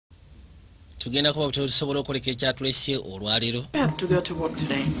tugenda kuba tusobola okoleka ekyatulese olwaleero. I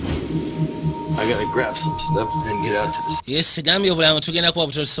gotta grab some stuff and get out to this. Yes, gambye obulango tugenda kuba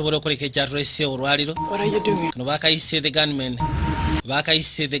tusobola okoleka ekyatulese olwaleero. What are you doing? No bakayise the gunman.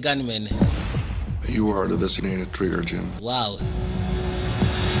 Bakayise the gunman. You are the designated trigger, Jim. Wow.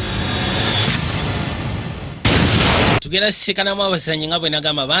 Tugenda sisikanamu abazanyi nga bwe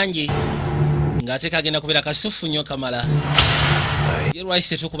nagamba bangi ng'ate kagenda kubeera kasufu nnyo kamala. Ye lwaki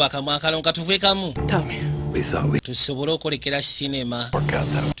tetukuba akamwa akalongo katubwekamu Tell me. We thought we tusobole okolekera sinema work out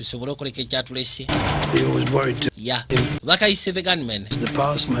that. tusobole okoleka ekyatulese. They always worried to Ya bakayise the gunman. the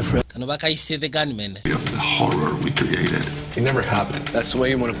past, my friend. Kano bakayise the gunman. Of the horror we created. It never happened. That's the way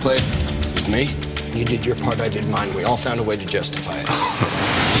you want to play it? With me? You did your part, I did mine. We all found a way to justify it.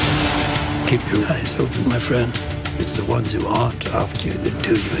 Keep your eyes open, my friend. It's the ones who aren't after you that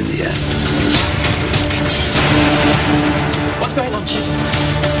do you in the end. What's going on, Jim?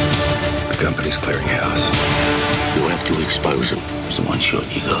 The company's clearing house. You have to expose him. It's the one shot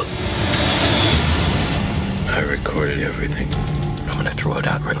you got. I recorded everything. I'm gonna throw it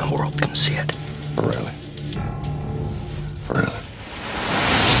out where the world can see it. Really? Really?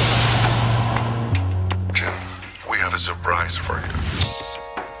 Jim, we have a surprise for you.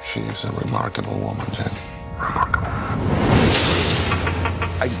 She is a remarkable woman, Jim. Remarkable.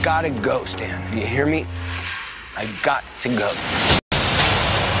 I gotta go, Stan. Do you hear me? I got to go.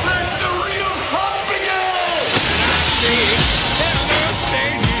 Let the real fun begin!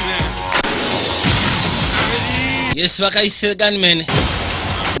 Yes, bakayise the gunman.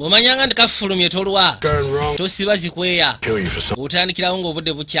 Bw'omanyanga nti kafulumye tolwa tosiba zikweya Kill you for something. otandikirawo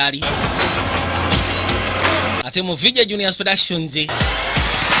ng'obudde bukyali. Ate mu Vijay Juniors Productions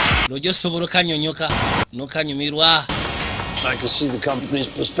lw'ojja osobola okanyonyoka n'okanyumirwa. I can see the company's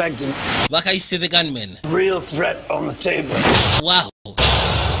perspective. Bakayise the gunman. Real threat on the table. Wow.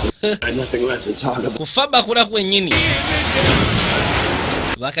 And nothing left to talk about. Kufa bakula kwennyini.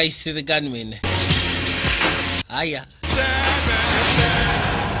 Bakayise the gunman. Aya.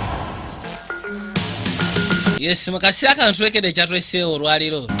 Yes, mukasi akantulekedde ekyatuleseewo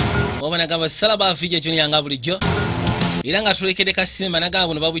olwaleero. Oba nagamba salaba Vijay Junior nga bulijjo. Era nga tulekedde kasimba nagamba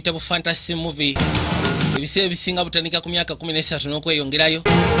buno babuyita bu fantasy movie. Ebiseera ebisinga butandika ku myaka 13 n'okweyongerayo.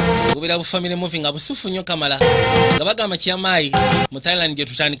 Bubeera bu family movie nga busufu nnyo kamala. Nga bagamba kyamaayi mu Thailand gye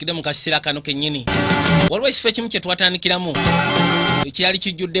tutandikidde mu kaseera kano kennyini. Waliwo ekifo ekimu kye twatandikiramu ekyali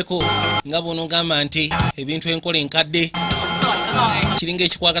kijjuddeko nga buno ngamba nti ebintu enkola enkadde kiringa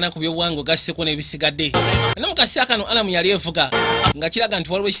ekikwagana ku byobuwangwa gasseko n'ebisigadde. Era mu kaseera kano alamu yali evuga nga kiraga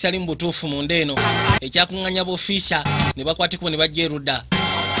nti waliwo ekitali mu butuufu mu ndeeno ekyakuŋŋanya b'ofiisa ne bakwatikubo ne bajja erudda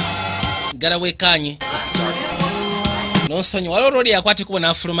ggala weekaanye n'onsonyi waliwo olwoli yakwatikubo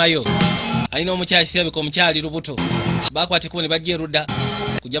n'afulumayo alina omukyali sirabika omukyali lubuto bakwatikubo ne bajja erudda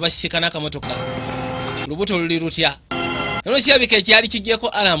kujja basisiika n'akamotoka lubuto luli lutya nno kirabika ekyali kijjeko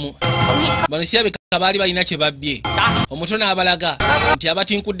alamu bano kirabika baali balina kye babbye omuto n'abalaga nti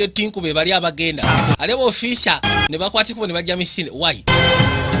abatinkudde ettinku be bali abagenda ate b'ofiisa ne bakwatikubo ne bajja misinde wayi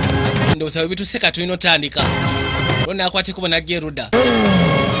ndowooza bwe bituseka tulina otandika olwo n'akwatikubo n'ajja erudda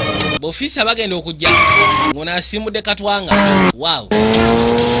b'ofiisa bagenda okujja ng'onaasimbudde katwanga waawo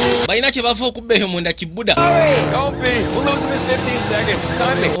balina kye bava okubba eyo munda kibbuda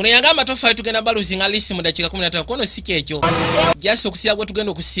ono yagamba tofaayo tugenda baluzinga lisi mu dakiika 15 kono si kyekyo jasi okusiira gwe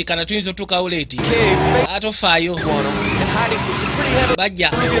tugenda okusiikana tuyinza otuukawo leeti atofaayo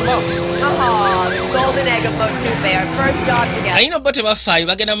bajja alina bo tebafaayo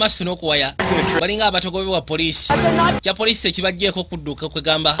bagenda maaso n'okuwaya balinga abatogobebwa poliisi kya poliisi ekibajjeeko kudduka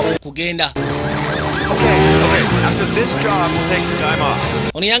kwegamba kugenda.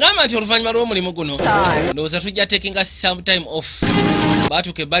 Ono yagamba nti oluvannyuma lw'omulimu guno ndowooza tujja takinga some time off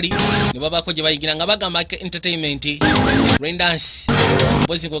baatuuka ebbali ne babaako gye bayigira nga bagamba entertainment rendance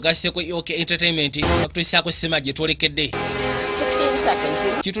mpozi ng'ogasseko ok entertainment bakutuusaako sima gye twolekedde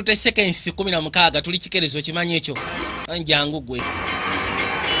kitutte seconds 16 tuli kikerezo okimanyi ekyo jangu gwe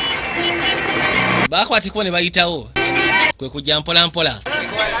baakwatikubo ne bayitawo kwe kujja mpolampola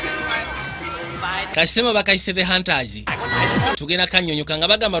kasema bakayise the hunters tugenda kanyonyoka nga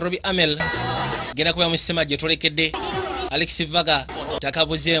bagamba Robbie Amell genda kuba mu sima gye tolekedde Alex Vaga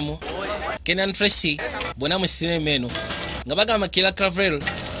takabuzeemu Kenan Tracy bonna mu sinema eno nga bagamba Kila Cravel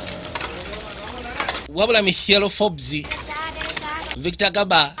wabula Michelle Forbes Victor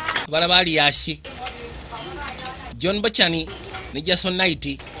Gaba balaba Aliasi John Bachani ne Jason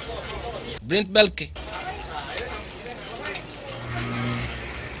Knight Brent Belke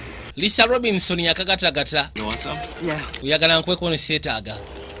Lisa Robinson yakakatagata. You want some? Yeah. Uyagala nkweko ne seetaaga.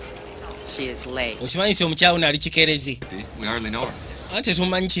 She is late. Okimanyi si omukyawo naali kikerezi. We hardly know her. Ante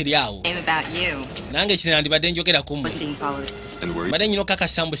tumanyi kiri awo. Nange kino nandibadde njogera ku mmwe. Badde nyina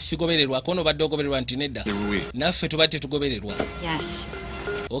okakasa mbu sigobererwa kono badde ogobererwa nti nedda. Naffe tubadde tugobererwa.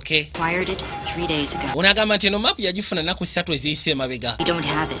 Okay. Onagamba nti eno mapu yagifuna nnaku 3 eziyise emabega.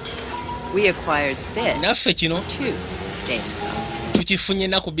 Naffe kino 2 days ago. Tukifunye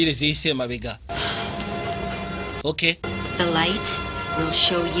nnaku 2 eziyise emabega. Okay.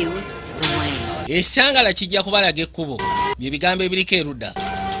 Esangala kijja kubalaga ekkubo. Bye bigambo ebiriko erudda.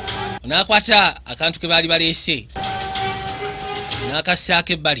 Onaakwata akantu ke baali baleese.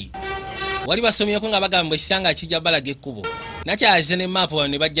 N'akassaako ebbali. Wali basomyeko nga bagamba esangala kijja balaga ekkubo. Nakyaze ne maapu wano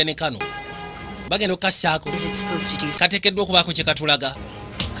ne bajja ne kano. Bagenda okukassaako. Kateekeddwa okubaako kye katulaga.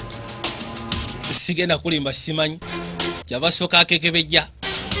 Sigenda kulimba simanyi. Kyava sooka akekebejja.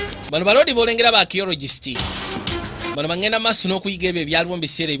 Bano balodi boolengera ba archaeologist. Bano bangenda maaso n'okuyiga ebyo ebyaliwo mu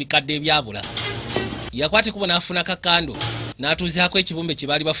biseera ebikadde ebyabula. Yakwate kubo n'afuna kakando n'atuuzaako ekibumbe kye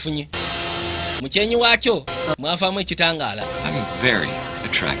baali bafunye. Mu kyenyi waakyo mwavaamu ekitangaala.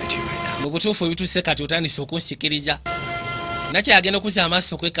 Mu butuufu ebituuse kati otandise okunsikiriza. Nakyo agenda okuzza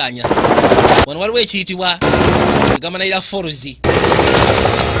amaaso okwekkaanya. Wano waliwo ekiyitibwa Enjogerere Falls.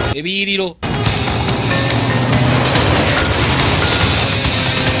 Ebiyiriro.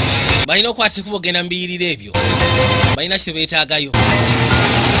 Balina okwatisa kubo genda mu biyiriro ebyo. Balina kye beetaagayo.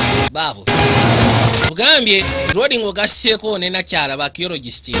 Baabo. Tugambye Rodi ng'ogasseeko ne Nakyala ba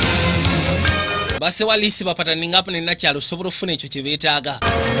archaeologist. Basewa lisi bapataningapo ne Nakyala osobola ofuna ekyo kye beetaaga.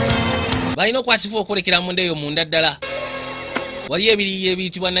 Balina okwatisa okwolekera munda eyo munda ddala. Waliyo ebiriyo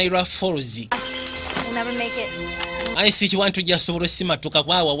ebiyitibwa Enjogerere Falls. Ayi si kiwantu tujja sobola osimatuka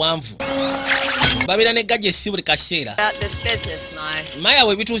kwawa wanvu. Babeera ne gajja esi buli kaseera. Maya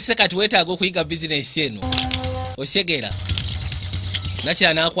we bituuse kati weetaaga okuyiga bizinensi eno. Osegeera.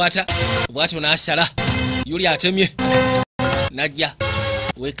 Nakyala n'akwata bw'atyo n'asala. Yuli atemye. Najja.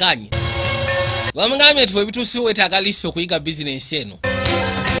 Wekanye. Bamugambye nti we bituuse weetaaga liisi okuyiga bizinensi eno.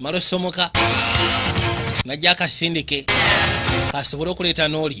 Mala osomoka. Najja akasindike. Kasobole okuleeta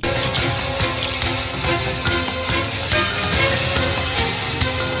n'oli.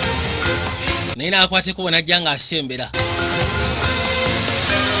 Naye n'akwateko bwe najja ng'asembera.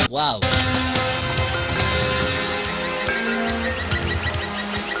 Wow.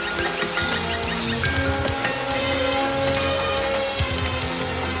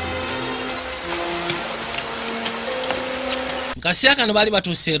 Kaseera kano baali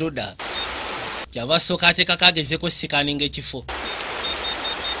batuuse erudda. Kyava asooka ateekako agezeeko sikaninga ekifo.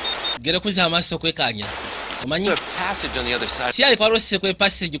 Gerekuza amaaso okwekkaanya. Omanyi si aleka waliwo sekwe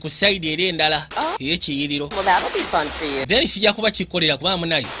passage ku sayidi eri endala ey'ekiyiriro. Then sijja kuba kikkolera kuba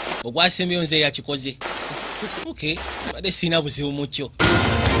munaye ogwasembyeyo nze yakikoze. Okay, badde sirina buzibu mu kyo.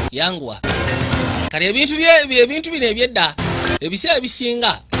 Yanguwa. Kale ebintu bino ebyedda ebiseera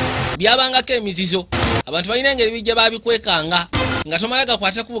ebisinga byabangako emizizo. Abantu balina engeri bijja babikwekanga nga tomala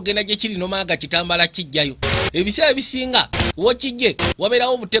gakwata ku bugenda gye kiri n'omala gakitambala kijjayo. Ebiseera ebisinga wokijje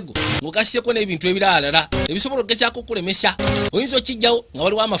wabeerawo obutego ng'ogasseko n'ebintu ebirala ebisobola okugezaako okulemesa. Oyinza okijjawo nga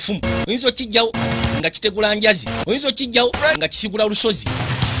waliwo amafumu, oyinza okijjawo nga kitegula njazi, oyinza okijjawo nga kisigula lusozi.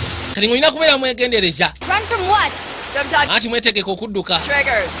 Kati ng'olina kubeera mwegendereza. Anti mwetegeka okudduka.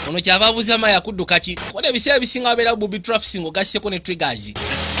 Ono kyava abuuza Maya kudduka ki? Waliwo ebiseera ebisinga wabeerawo booby traps ng'ogasseko ne triggers.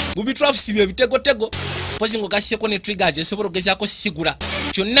 Booby traps bye bitegotego. Pozi ng'ogasseko ne triggers esobola okugezaako sigula.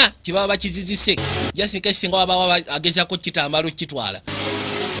 Kyonna kye baba bakizizise. Just in case singa waba agezaako kitambala okitwala.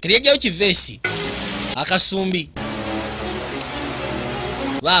 Kati yajjayo kiveesi. Akasumbi.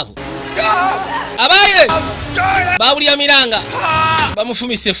 Baabo. Abaye! Baawulya miranga.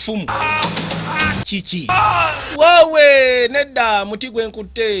 Bamufumise effumu. Kiki? Wowe nedda muti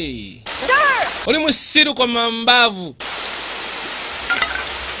gwenkutte. Oli musiru kwa mambavu.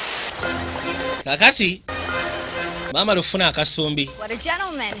 Kakati mama lufuna akasumbi. What a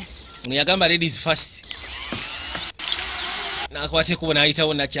gentleman. Yagamba ladies first. Nakwate kubo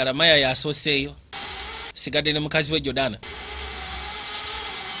nayitawo Nakyala. Maya yasooseeyo. Sigadde ne mukazi we Jordana.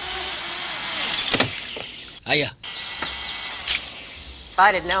 Aya.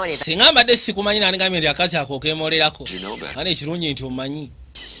 Singa mbadde sikumanyi nandingambye nti akazi ako okeemolerako. Ane ekirungi nti omanyi.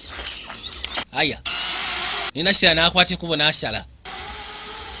 Aya. Nakyala n'akwata kubo n'asala.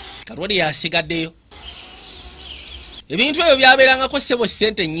 Karodi yasigaddeyo. Ebintu ebyo byabeerangako ssebo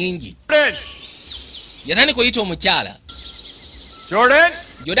ssente nnyingi. Yatandika kuyita omukyala.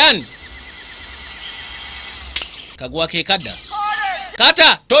 Jordan. Kaguwa ke kadda.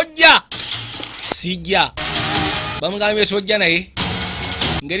 Kata tojja. Sijja. Bamugambye tojja naye.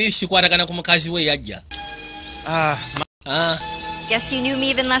 Ngeri sikwatagana ku mukazi we yajja. Guess you knew me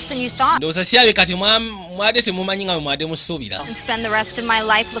even less than you thought. ndowooza siyabe kati mwade temumanyi nga mwade musuubira. And spend the rest of my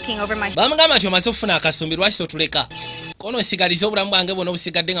life looking over my bamugamba nti omaze okufuna akasumbi lwaki totuleka kono osigaliza obulamu bwange bwonna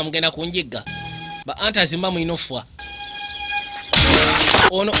obusigadde nga mugenda kunjigga ba antazimba mwinofwa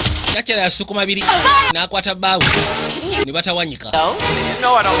ono yakyala yasukuma biri n'akwata bbaawe ne batawanyika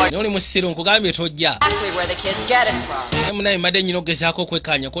ne oli musiru nkugambye tojja munaye mbadde nnyina okugezaako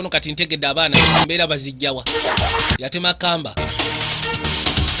okwekkaanya kono kati ntegedde abaana mbeera bazijjawa yatema kamba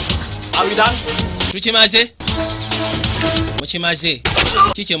tukimaze mukimaze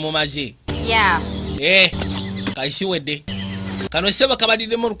kikye mumaze kayisiwedde kano sebo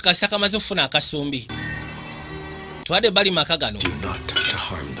kabaliddemu olukakasa kamaze okufuna akasumbi twadde bali maka gano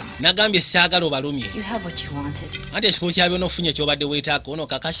nagambye saagala obalumye anti ekikulu kyabyo n'ofunye ekyobadde weetaaka ono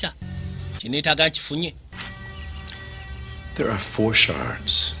kakasa kineetaaga nkifunye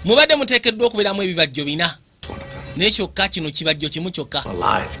mubadde muteekeddwa okubeeramu ebibajjo bina n'ekyokka kino kibajjo kimu kyokka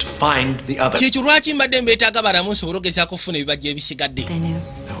kyekyo lwaki mbadde mbeetaaga balamu nsobole ogezaako okufuna ebibajjo ebisigadde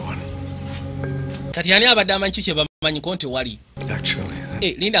kati ani abadde amanyi ki kye bamanyiko nti wali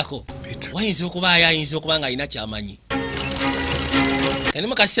lindako wayinza okubaayo ayinza okuba nga alina kyamanyi kani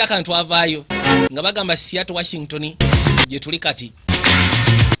mu kaseera kano twavaayo nga bagamba Seattle Washington gye tuli kati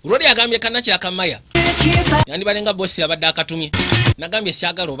Rodi agambye kanakyakamaya yandibale nga bosi abadde akatumye nagambye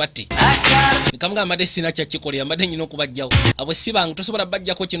syagala obatte nikamugamba mbadde sina kyakikolera mbadde nyina okubajjawo abo si bange tosobola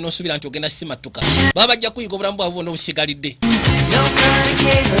bajjako kino nosubira nti ogenda simattuka baba bajja kuyiga obulamu bwabwe bwonna obusigalidde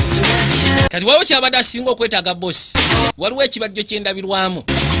kati waliwo kyabadde asinga okwetaaga bosi waliwo ekibajjo kyendabirwamu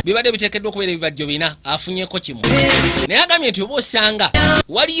bibadde biteekeddwa okubeera ebibajjo bina afunyeko kimu naye agambye nti oba osanga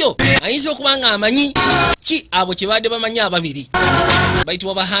waliyo ayinza okuba nga amanyi ki abo kye badde bamanyi ababiri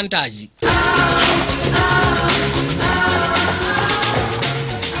bayitibwa bahunters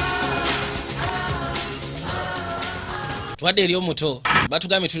twadde eri omuto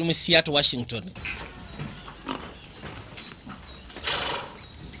batugambye tuli mu Seattle Washington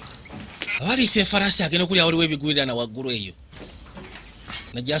abaliisa enfalaasi agenda okulya waliwo ebigwirira na waggulu eyo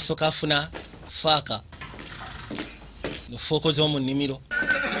najjasooka afuna faaka nefookoze omu nnimiro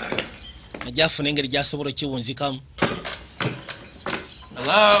najja afuna engeri gyasobola okiwunzikamu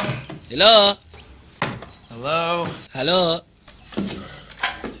Hello.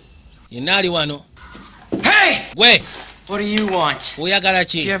 Yenna ali wano. Hey! Gwe. What do you want? Oyagala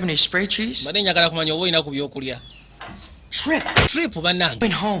Do you ki? have any spray cheese? Mbadde njagala kumanya oba olina ku byokulya. Trip bannange.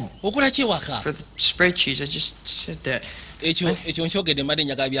 Went home. Okola ki waka? For the spray cheese, I just said that. Ekyo nkyogedde mbadde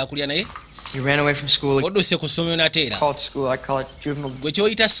njagala byakulya naye. You ran away from school. Odduse ku ssomero nateera. Called school. I call it juvenile. Gwe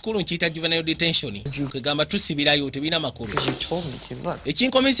kyoyita sikulu nkiyita juvenile detention. Kwegamba tusibirayo tebina makulu. Because you told me to. Look.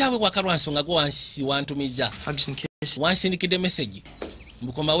 Ekinkomezaawe waka lwa nsonga gwe wantumiza. Hugs and kisses. Wansindikidde message.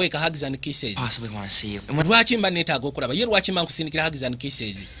 Mbukomawe ka hugs and kisses. Possibly want to see you. Lwaki mba neetaaga okulaba ye lwaki mba nkusindikira hugs and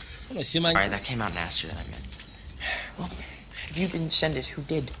kisses. Ono simanyi. Alright, that came out nastier than I meant. Well, if you didn't send it, who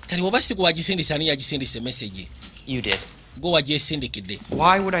did? Kati oba si gwe wagisindisa ani yagisindisa message? You did. Gwe wagyesindikidde.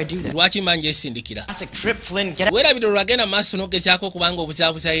 Why would I do that? Lwaki mba ngyesindikira? Classic Trip Flynn. Get Weerabira olwagenda maaso n'ogezaako okubanga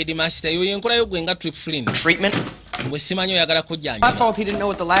obuzaabuza headmaster eyo yenkolayo gwe nga Trip Flynn. treatment. Bwe simanyi oyagala I kujjanjaba. thought he didn't know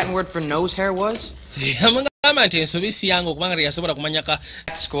what the Latin word for nose hair was. Yamugamba nti ensobi si yange okubanga teyasobola kumanya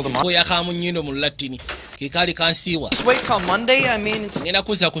School tomorrow. koya ka mu nnyindo mu Lulatini ke kaali kansiiwa. Just wait till Monday. I mean, it's. Ngenda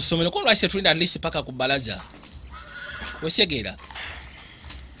kuzza ku ssomero ko lwaki tetulinda at least paka ku bbalaza. Wesegeera.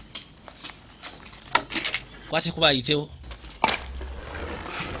 Kwate kuba ayitewo.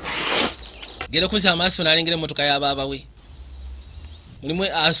 Gera kuza amaaso n'alengera emmotoka y'abaaba we. Mulimu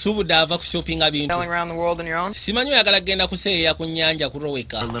asuubudde ava ku shoppinga bintu. Traveling around the world on your own. Simanyi oyagala kugenda kuseeyeya ku nnyanja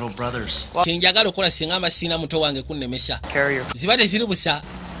kuloweka. Little brothers. Kyenjagala okukola singa amasiina muto wange kunnemesa. Carrier. Ziba teziri busa.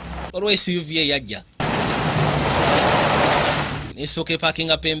 Olwo SUV eyajja. Nesooka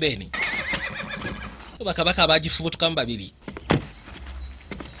epaakinga pembeni. Bakabaka abagifubutukamu babiri.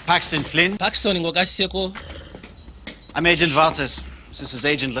 Paxton Flynn. Paxton ng'ogasseko. I'm Agent Valtis. This is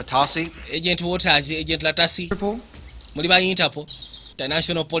Agent Latasi. Agent Waters, Agent Latasi. Interpol. Muli ba Interpol.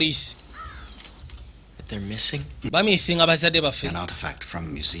 International Police. That they're missing. Bamisinga bazadde baffe. An artifact from a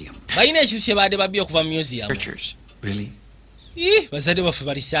museum. Balina ekintu kye baadde babbi okuva mu museum. Searchers. Really? Bazadde baffe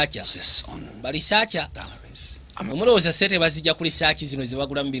balisaacha. Is this on Balisaacha. salaries? Omulowooza sente bazijja ku lisaaki zino ze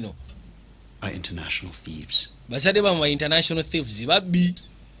bagula mu bino. By international thieves. Bazadde bamu ba international thieves babbi.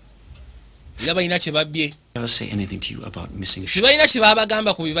 Era balina kye babbye. Never say anything to you about missing Tebalina kye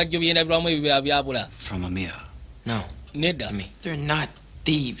baabagamba ku bibajjo byendabirwamu ebyo byabula. from Amir. No. Nedda. Me. They're not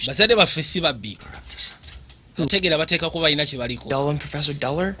thieves. Bazadde baffe si babbi. We're up to something. Ntegeera bateekako balina kye baliko. Dull and Professor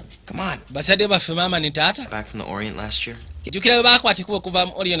Duller. Come on. Bazadde baffe maama ne taata. Back from the Orient last year. Jjukira bwe baakwatibwa okuva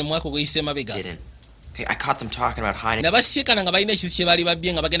mu Orion mu mwaka oguyise emabega. Didn't. Okay, I caught them talking about hiding nabasiikana nga balina ekisu kye baali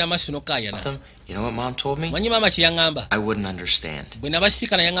babbye nga bagenda maaso n'okkaayana. them. You know what Mom told me? Manyi maama kye yaŋŋamba? I wouldn't understand. Bwe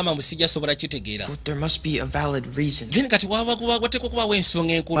nabasiikana yaŋŋamba mbu sijja sobola kitegeera. But there must be a valid reason. Then kati wateekwa kubaawo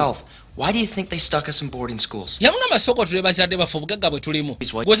ensonga enkulu. Well, why do you think they stuck us in boarding schools? Yamugamba sooka otule bazadde baffe obugagga bwe tulimu.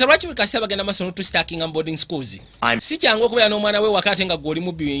 Bwoza lwaki buli kasi abagenda maaso n'otusitaakinga mu boarding schools? Si kyangu okubeera n'omwana we waka ate nga ggwe oli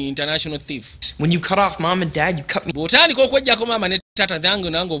mubbi international thief. When you cut off Mom and Dad, you cut me. Bw'otandika okweggyako maama ne taata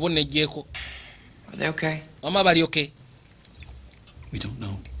nange oba onneggyeko. Are they okay? Mama bali okay? We don't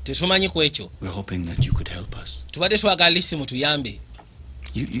know. Tetumanyi ku ekyo. We're hoping that you could help us. Tubadde twagala lisi mutuyambe.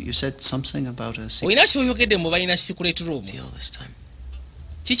 You said something about a secret Olina kyoyogedde mu balina secret room. Deal this time.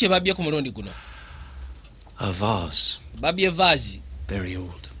 Ki kye babbye ku mulundi guno? a vase, Babbye vaazi. very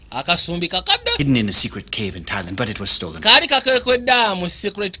old, Akasumbi kakadde. hidden in a secret cave in Thailand, but it was stolen. Kaali kakeekwedda mu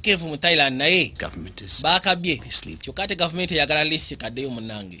secret cave mu Thailand naye Government is baakabye. misleading. Kyokka ate gavumenti eyagala lisi kaddeyo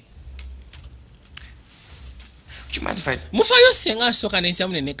munnange. Would you mind if I... Mufaayo senga nsooka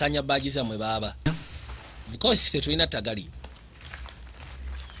n'ensyamu ne nekkanya baaji zammwe baaba. Of course tetulina tagali.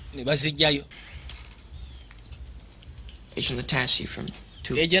 Ne bazijjayo. Agent Latassi from...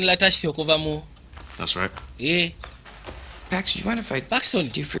 Agent Latassi okuva mu... That's right. Pax, would you mind if I... Paxson,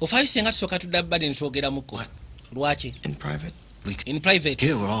 ofaayo senga tusooka tudda bbali ne twogeramukko. Lwaki? In private? In private.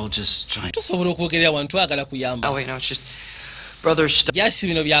 Here we're all just trying. Tusobola okwogerera wano twagala kuyamba. Oh, wait, no, it's just... Brothers stuff Jasi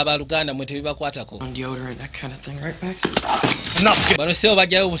bino by'abaluganda mwe tebibakwatako. on deodorant, that kind of thing, right, Pax? Bano sebo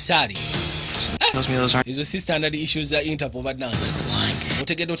bajjayo obusaali. Tells me those aren't... Ezo si standard issues za Interpol bannange.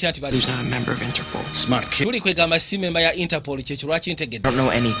 Otegedde otya nti bali? Who's not a member of Interpol? Smart kid. Tuli kwegamba si memba ya Interpol kyekyo lwaki ntegedde. I don't know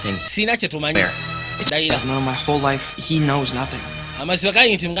anything. Siina kye tumanyi. Dayira. I've known him my whole life. He knows nothing. Amazima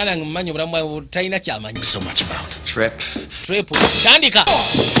gali nti muganda wange mumanyi obulamu bwawe talina kyamanyi. So much about. Trip. Trip. Tandika.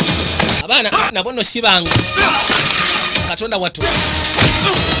 Abaana nabo nno si bangu. Katonda wattu.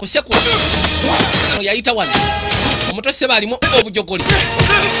 Kusekula. Ono yayita wano. Omuto seba alimu obujogoli.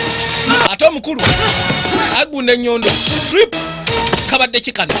 Ate omukulu. Agunda ennyondo. Trip. Kabadde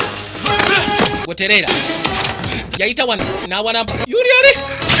kikano. Gweterera. Yayita wano. N'awana mpa. Yuliole.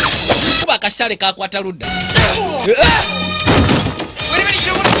 Kuba akasale kakwata ludda.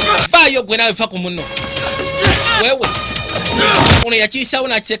 Faayo gwe nawe fa ku munno. Wewe. Ono yakiyisawo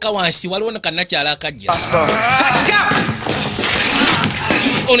n'akiseeka wansi waliwo kannakyala akajja.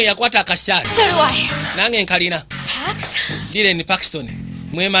 Ono yakwata akasaale. So do I. Nange nkalina. Pax? Dylan Paxton.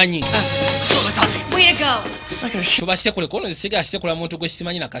 Mwemanyi. Way to go. Tubasekule kono zisiga sekula muntu gwe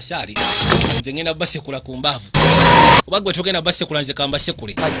simanyi na kasaali. Nze ngenda basekula ku mbavu. Oba gwe tugenda basekula nze kamba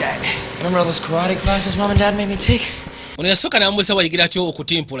sekule. Like that. Remember all those karate classes Mom and Dad made me take? Ono yasoka nambuza wayigira kyo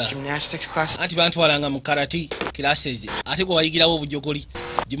okutimpula. Gymnastics class. Anti bantwalanga mu karate classes. Ate gwe wayigirawo obujogoli.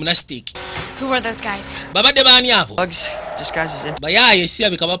 Gymnastic. Who were those guys? Babadde baani abo? Bugs. Disguises in... Bayaaye si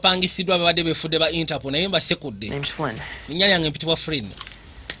abika bapangisiddwa babadde befudde ba Interpol naye mbasekudde. Name's Flynn. Linnya lyange mpitibwa Flynn.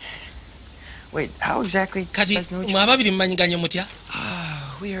 Wait, how exactly... Kati does know each mwe ababiri mmanyiganye mutya?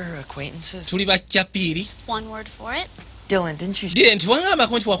 We are acquaintances. Tuli bakyapiiri. One word for it. Dylan, didn't you... Dylan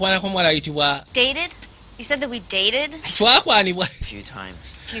tiwangambako nti wakwanako muwala ayitibwa Dated? You said that we dated? twakwanibwa. A few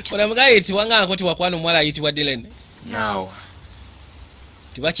times. Ona mugaye tiwangambako nti wakwana omuwala ayitibwa Dylan. No.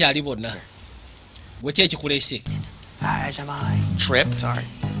 Tibakyali bonna. Gwe ki ekikuleese? As am I. Trip? Sorry.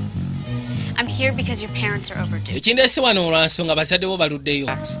 I'm here because your parents are overdue. Ekindeese wano olwa nsonga bazadde bo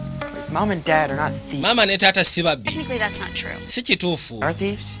baluddeyo. Mom and Dad are not thieves. Maama ne taata si babbi. Technically, that's not true. Si kituufu. Are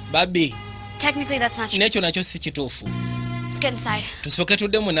thieves? Babbi. Technically, that's not true. N'ekyo nakyo si kituufu. Let's get inside. Tusooke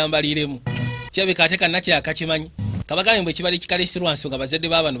tuddemu nambaliiremu. Kirabika ate kannakya kakimanyi. Kabagambe bwe kibali kikaleesirwa nsonga bazadde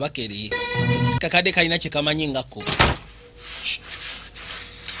baabano bakeereye. Kakadde kalina kye kamanyi ngakko.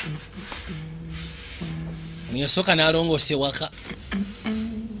 Niyosooka n'alongoosa ewaka.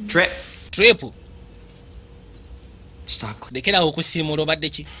 Trip. Trip. Stop. Lekerawo okusiimula obadde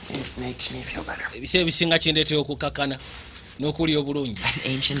ki? It makes me feel better. Ebiseera ebisinga kindeetera okukakkana n'okulya obulungi. An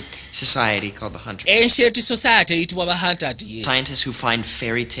ancient society called the Hunters. Ancient society eyitibwa bahantat. Scientists who find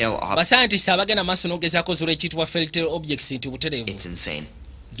fairy tale objects. Basayantisi abagenda maaso n'ogezaako zola ekiyitibwa fairy tale objects nti butereevu. It's insane.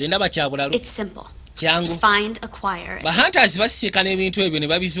 Gye ndaba kya bulalo. It's simple. Kyangu. Just find, acquire. Bahunters basiikana ebintu ebyo ne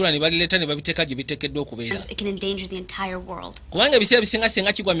babizuula ne baleeta ne babiteeka gye biteekeddwa okubeera. It can endanger the entire world. Kubanga ebiseera ebisinga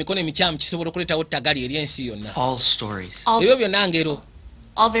singa kigwa mikono emikyamu kisobola okuleetawo ttagali eri ensi yonna. All stories. Ebyo byonna ngero.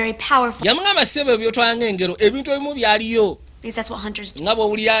 All very powerful. Yamugamba ssebo byotwanga engero ebintu ebimu byaliyo. Because that's what hunters do. Nga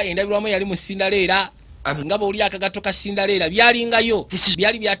bw'owulira endabirwamu yali mu Sindaleera. Nga bw'owulira akagato ka Sindaleera byalingayo.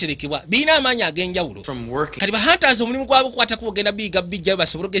 Byali byaterekebwa. Birina amaanyi ag'enjawulo. Kati bahunters omulimu gwabwe okukwatako ogenda biyiga bijjayo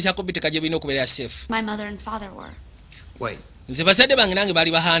basobole okugezaako biteeka gye birina okubeera safe. My mother and father were. Wait. Nze bazadde bange nange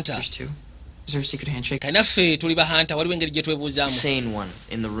baali bahunter. There's two? Is there a secret handshake? kanaffe tuli bahanta waliwo engeri gye twebuuzaamu Sane one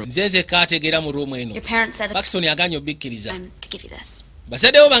in the room. nze nzekka ategeera mu ruumu eno Your parents said Pakisoni aganye obikkiriza to give you this.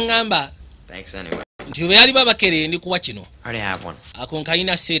 bazaddewo baŋŋamba Thanks anyway. nti bwe yali babakereye ndikuwa kino I already have one. ako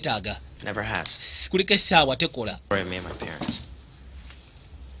nkalina seetaaga Never has. kuliko essaawa tekola Story of me and my parents.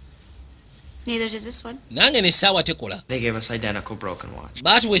 Neither does this one. nange n'essaawa tekola They gave us identical broken watch.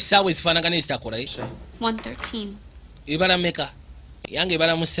 baatuwa essaawa ezifaanagana ezitakola 1:13. ebala mmeka yange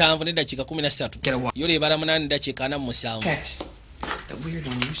ebala 7 n'eddakiika 13 Get a watch. yo leebala 8 n'eddakiika 47 Text. The weird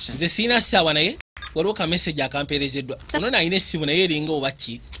one you sent. nze siina ssaawa naye waliwo ka message akampeerezeddwa ono nalina essimu naye eringa oba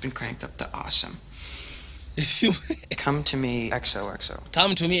ki It's been cranked up to awesome. essimu Come to me, XOXO.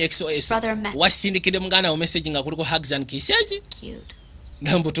 come to me xos Brother met. wasindikidde muganda wo message nga kuliko hugs and kisses Cute.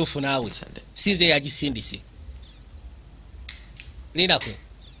 nga mbutuufu naawe Send it. sinze yagisindise linako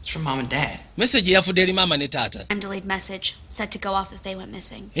It's from Mom and Dad. message yafudde eri maama ne taata Delayed message said to go off if they went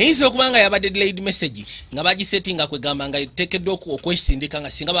missing. eyinza okuba nga yabadde delayed message nga bagisetinga kwegamba nga tekeddwa okwesindika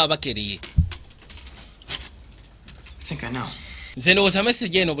nga singa baba bakereye I think I know. nze ndowooza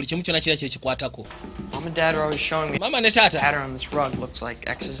message eno buli kimu kyonna kira kyekikwatako Mom and Dad are always showing me maama ne the taata pattern on this rug looks like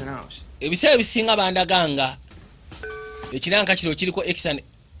X's and O's. ebiseera ebisinga bandaganga ekinanka kiro kiriko x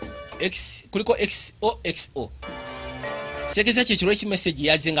kuliko xoxo sekeza kyekiro ekimessage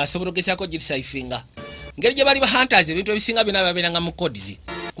yaze ng'asobologezako girisaifinga ngeri gye bali bahunters ebintu ebisinga byonna babeeranga mu codes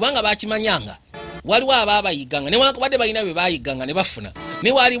kubanga bakimanyanga waliwo abaabayiganga newankubadde balina bye baayiganga ne bafuna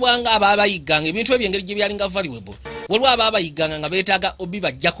ne walibwanga abaabayiganga ebintu ebyo engeri gye byalinga valuable waliwo abaabayiganga nga beetaaga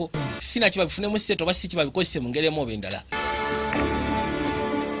obibajjako sinaki babifunemu sente oba siki babikozese mu ngeri emu oba endala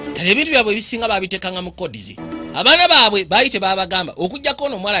kale ebintu byabwe ebisinga baabiteekanga mu codes abaana baabwe baali tebaabagamba okuggyako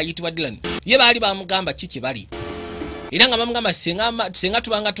ono omuwala ayitibwa Dylan ye baali bamugamba ki kye bali era nga bamugamba senga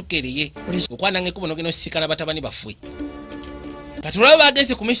tubanga tukereye okwananga ekkubo nogenda osisinkana batabani baffe kati olwabo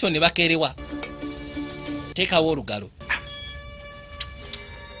bagenze ku mission ne bakerewa teekawo olugalo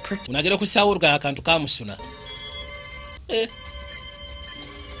unagera okusaawo olugalo akantu kamusuna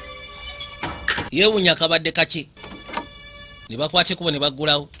yeewunya kabadde kaki ne bakwata ekkubo ne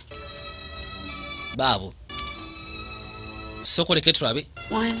baggulawo baabo sokoleke tulabe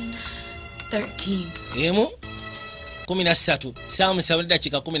 1:13. emu 13 saa 7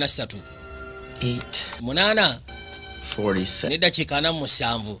 n'eddakiika 13 8 47. n'eddakiika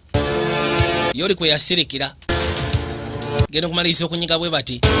 47 yoli kwe yasirikira genda okumaliriza okunyiga bwe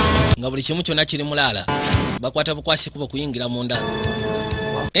bati nga buli kimu kyonna kiri mulaala bakwata bukwasi kubo kuyingira munda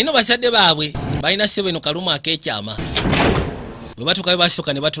eno bazadde baabwe balina ssebo eno kalumu akeekyama bwe batuukayo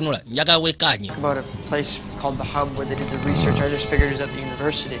basooka ne batunula njagala wekkaanye About a place called the Hub where they did the research. I just figured it was at the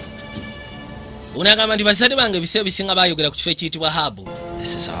university. unagamba nti bazadde bange ebiseera bisinga baayogera ku kifo ekiyitibwa habu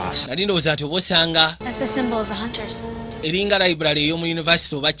This is awesome. nali ndowooza nti oba osanga That's the symbol of the hunters. eringa library ey'omu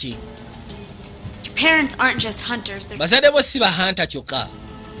yunivasity oba ki Your parents aren't just hunters. They're bazadde bo si bahanta kyokka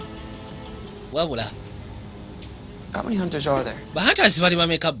wabula How many hunters are there? bahunters bali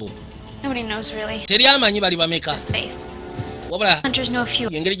bameka bo nobody knows really. teri amanyi bali bameka Safe. wabula Hunters know a few.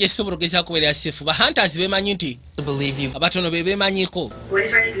 engeri gyesobola ogezaako kubeera sefu bahunters bemanyi nti To believe you. abatono be bemanyiiko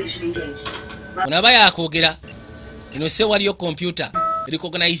Voice recognition engaged. onaba yakwogera eno se waliyo kompyuta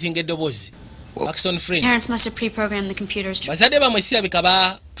recognizing eddoboozi Pakiston friend Parents must have pre-programmed the computers to bazadde bamwe sirabika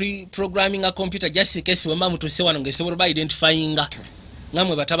ba pre-programming a computer just in case wemba mutuse wano ng'esobola ba identifyinga nga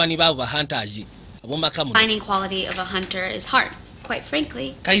mwe batabani baabo bahunters ab'omumaka muno finding quality of a hunter is hard. Quite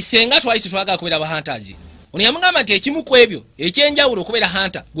frankly, kaisenga twali tetwagala kubeera bahunters ono yamugamba nti ekimu ku ebyo ekyenjawulo okubeera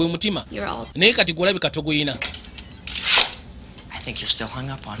hunter gwe mutima you're all naye kati gwolabika toguyina I think you're still hung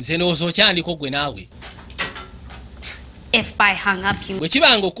up on. nze ndowooza okyandiko gwe naawe if by hung up you bwe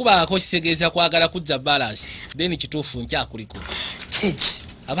kibanga okubaako kitegeeza kwagala kujja balance then kituufu nkyakuliko Kids.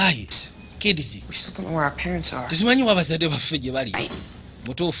 abaayi kids We still don't know where our parents are. tetumanyi wa bazadde baffe gye bali right.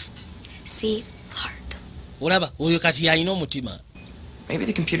 mutuufu See heart. olaba oyo kati yalina omutima Maybe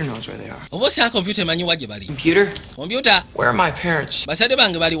the computer knows where they are. oba osanga kompyuta emanyi wa gye bali Computer? kompyuta Where are my parents? bazadde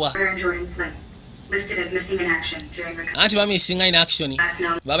bange baliwa We're enjoying plane. Listed as missing in action during recovery. anti bamisinga ina action Last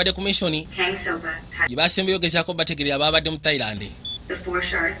known, babadde ku missioni Kang Soba, gye basembeyo gezaako bategerera babadde mu Thailand the 4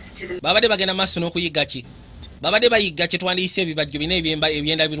 shards to the babadde bagenda maaso n'okuyigga ki babadde bayigga kye twandiyise ebibajjo bina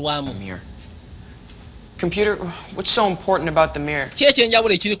ebyendabirwamu Mirror. Computer, what's so important about the mirror? ki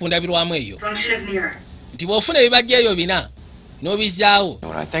ekyenjawulo ekiri ku ndabirwamu eyo function of mirror. nti bw'ofuna ebibajjo ebyo bina n'obizzaawo You know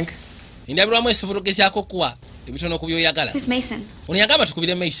what I think? endabirwamu esobola ogezaako kuwa ebitono ku byoyagala. Who's Mason? Ono yagamba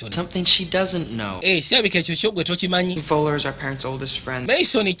tukubire Mason. Something she doesn't know. Sirabika ekyo kyogwe tokimanyi. Fuller is our parents' oldest friend.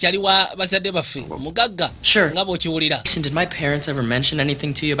 Mason kyali wa bazadde baffe mugagga. Sure. Nga bw'okiwulira. Listen, did my parents ever mention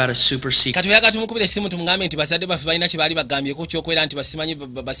anything to you about a super secret? Kati oyaga tumukubire essimu tumugambe nti bazadde baffe balina kye baali bagambyeko ky'okwera nti basimanyi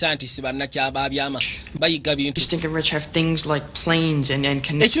basayantisi bannakyababyama bayiga bintu. Stinking rich have things like planes and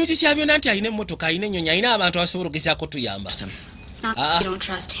ekintu kisya byonna nti alina emmotoka alina ennyonyi alina abantu abasobola okugezaako tuyamba. It's not you don't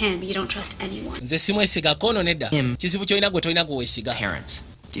trust him, you don't trust anyone. Nze simwesigako ono nedda kizibu kyolina gwe tolina gwe weesiga. Parents.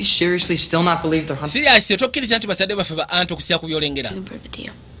 Do you seriously still not believe they're hunting? Siriasi tokkiriza nti bazadde baffe ba anti okusya ku byolengera. I can prove it to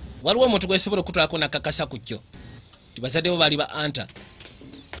you. Waliwo omuntu gwesobola okutwalako nakakasa ku kyo ti bazadde bo baali ba anta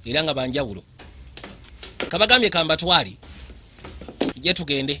era nga banjawulo. Kabagambye kambatwali gye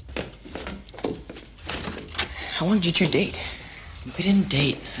tugende. How long did you two date? We didn't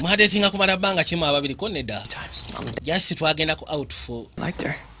date. Mwadetinga kumala bbanga kimu ababiri ko nedda. Jasi twagenda ku out for Liked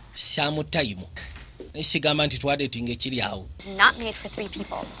her. some time. Nesigamba nti twadetinga ekiri awo. It's not made for 3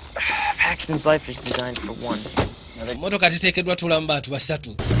 people. Paxton's life is designed for one. Motoka teteekeddwa tuula mu bantu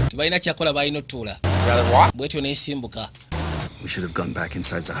basatu. Tebalina kyakola balina otuula. Rather walk? Bwetyo neesimbuka. We should have gone back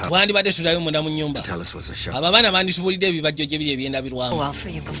inside the house Twandibadde tuddayo munda mu nnyumba. to tell us it was a shot. Abo abaana banditubulidde ebibajjo gye biri ebyendabirwamu. Well, for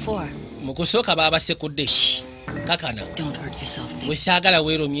you before. Mu kusooka baabasekudde. Kakana. Don't hurt yourself. Bwe saagala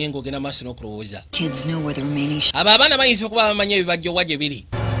weeromye ng'ogenda maaso n'okulowooza. Kids know where the remaining Abo abaana bayinza okuba bamanyi ebibajjo wa gye biri.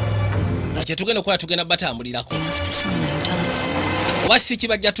 Kye tugenda okukola tugenda batambulirako. us to someone who does. Oba si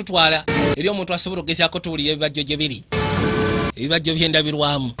kibajja tutwala eri omuntu asobola okugezaako tuwulira ebibajjo gye biri. Ebibajjo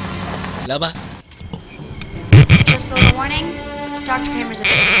by'endabirwamu. Laba. Just a little warning. Dr. Kramer's a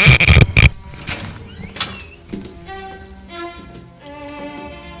bit excited.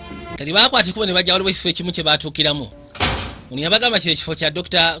 Kati baakwatikubo ne bajja waliwo ekifo ekimu kye baatuukiramu. Ono yabagamba kino ekifo kya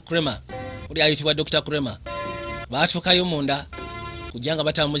Dr. Kramer. Oli ayitibwa Dr. Kramer. Baatuukayo munda kujja nga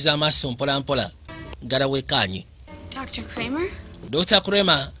batambuza amaaso mpola mpola ggala wekaanye. Dr. Kramer? Dr.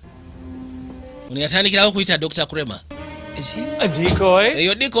 Kramer. Ono yatandikirawo kuyita Dr. Kramer. Is he a decoy?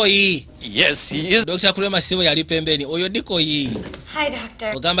 Eyo decoy. Yes, he is. Dr. Kramer sibo yali pembeni. Oyo decoy. Hi,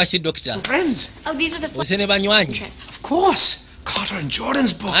 Doctor. Ogamba ki Doctor? Friends. Oh, these are the Ose ne banywanyi. trip. Of course. Carter and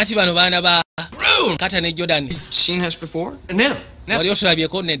Jordan's book. Anti bano baana ba Carter ne Jordan. Seen us before? No. Wali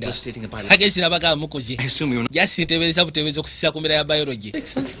osulabyeko nedda. Stating a pilot. Agezi nabagamba mukozi. I assume you know. Jasi nteebereza buteebereza okusisa ku mbeera ya biology.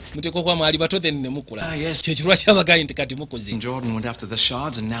 Muteekwa okuba mwali bato then ne mukula. Ah, yes. Kye kirwa kyabagambye nti kati mukozi. Jordan went after the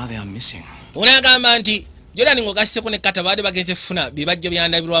shards and now they are missing. Onagamba nti Jordan ng'ogasiseko ne Carter baadde bagenze kufuna bibajjo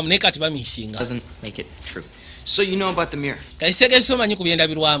byandabirwamu naye kati bamisinga. Doesn't make it true. So you know about the mirror? Kati segesi omanyi ku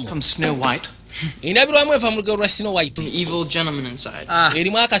byendabirwamu. From Snow White. Endabirwamu eva mu lugero lwa Snow White. An evil gentleman inside.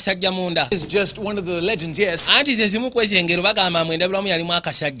 Erimu akasajja munda. It's just one of the legends, yes. Anti ze zimu kwezi engero bagamba mu endabirwamu yalimu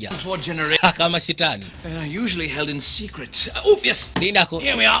akasajja. Fourth generation. Akamasitaani. Usually held in secret. Obvious. Lindako.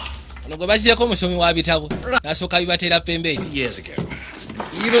 Here we are. Ono gwe bazizeeko omusomi wa bitabo. N'asooka bibateera pembeni. Years ago.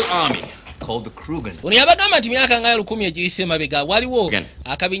 Evil army called the Krugen. Ono yabagamba nti myaka nga 10 egiyise emabega waliwo Krugen.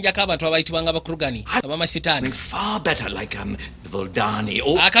 akabinja k'abantu abayitibwanga bakrugani abamasitaani. Far better, like the Voldani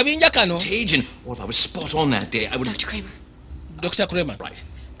or Akabinja kano Tajan. Or if I was spot on that day, I would. Dr. Kramer. Dr. Kramer. Right.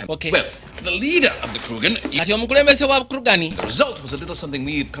 Okay. Well, the leader of the Krugen. Kati omukulembeze wa Krugani The result was a little something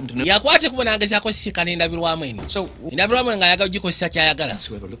we've come to know. yakwate kubona agezaako sisinkana endabirwamu eno. So Endabirwamu ng'ayagala ogikozesa kyayagala.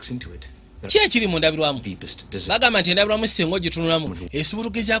 whoever looks into it, Ki ekiri mu ndabirwamu? deepest desert. Bagamba nti endabirwamu singa ogitunulamu esobola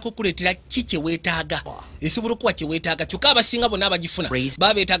okugezaako okuleetera ki kye weetaaga. Esobola okuba kye weetaaga kyokka abasinga bonna abagifuna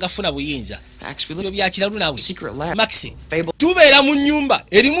baba beetaaga funa buyinza. Max, we Ebyo live bya kiralu naawe. secret lab. Maxi. Fable. Tubeera mu nnyumba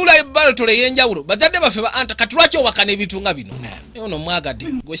erimu laboratory ey'enjawulo bazadde baffe ba anta kati lwaki owakana ebintu nga bino. Ono mwagadde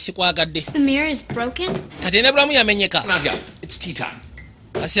gwe sikwagadde. The mirror is broken? Kati endabirwamu yamenyeka. Now, yeah, it's tea time.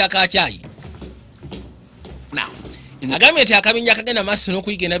 Kaseera ka caayi. Now, in the Agambye nti akabinja akagenda maaso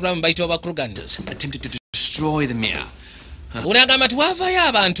n'okuyiga endabirwamu bayitibwa Bakrugani. attempted to destroy the mirror. Onagamba nti waavaayo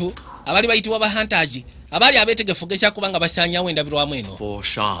abantu abali bayitibwa bahantazi abaali abeetegefu gesa kubanga basaanyawo endabirwamu eno. 4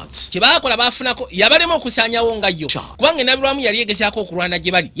 shards. Kye baakola baafunako yabalema okusaanyawo nga yo kubanga endabirwamu yali egezaako okulwana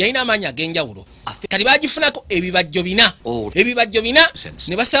gye bali yalina amaanyi ag'enjawulo. Kati baagifunako ebibajjo 4. Ebibajjo 4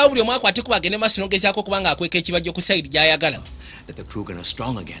 ne basalawo buli omu akwate kuba agende maaso n'ogezaako kubanga akweka ekibajjo ku sayidi gy'ayagala. That the Krugen are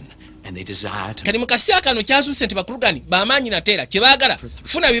strong again and they desire to. Kati mu kaseera kano kyasuuse nti Bakrugani bamaanyi nateera kye baagala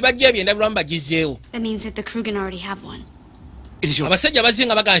funa bibajjo ebyo endabirwamu bagizzeewo. That means that the Krugen already have one. It is your. Abasajja bazze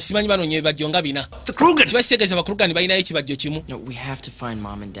nga bagamba simanyi banoonya ebibajjo nga 4. The Krugen! Kibakitegeeza Bakrugani balinayo ekibajjo kimu. No, we have to find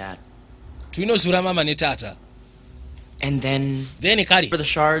Mom and Dad. Tulina ozuula maama ne taata. And then Kale for the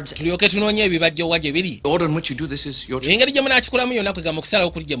shards. tulyoke tunoonye ebibajjo wa gye biri. The order in which you do this is your choice. Engeri gye munaakikolamu yonna kwegamba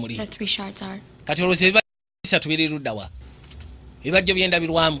okusalawo kuli gye muli. The 3 shards are. Kati olowooza ebibajjo 3 biri ludda wa? Ebibajjo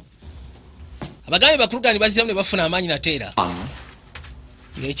by'endabirwamu. Abagambi Bakrugani bazzeemu ne bafuna amaanyi nateera.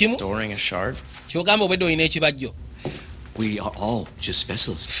 ekimu Storing a shard? kyogamba obwedde olina ekibajjo. We are all just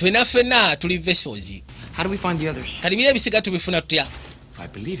vessels. Ffenna tuli vessels. How do we find the others? Kati biri ebisiga tubifuna tutya? By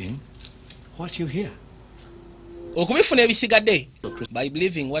believing what you hear. Okubifuna ebisigadde by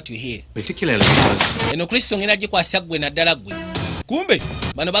believing what you hear. Particularly because Eno Kristo ngena gikwasa gwe naddala gwe. Kumbe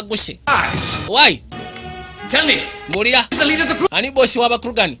bano bagguse. Why? tell me, Mbulira. who's the leader of the group? Ani bosi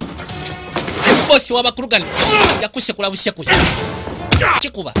w'Abakrugani? Bosi w'Abakrugani yakusekula busekuzi.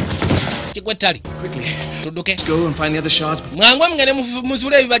 Kikuba. Kigwettali. Quickly, Tudduke. let's go and find the other shards. Mwangwa mngene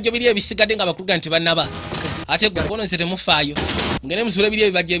muzule ebibajjo biri ebisigadde nga Abakrugani tebannaba. Ate gwe kono nze temufaayo. Mngene muzule biri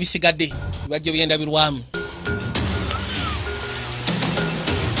ebibajjo ebisigadde. Ebibajjo byendabirwamu.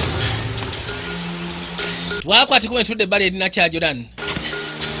 Twakwati kume tudde ebbala erina kya Jordan.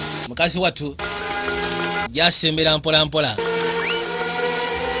 Mukazi wattu jasembera mpola mpola.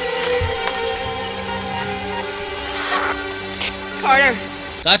 Carter,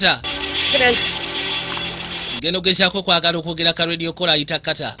 Kata get in. genda ogezaako kwagala okwogera ka radio kola ayita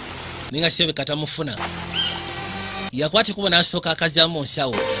Kata ninga sebe Kata mufuna yakwati kuba n'asooka akazaamu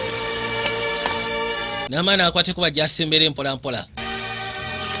nsawo n'amaana akwati kuba jasembera mpola mpola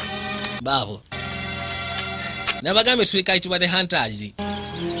baabo n'abagambe tuli kayitibwa The Hunters.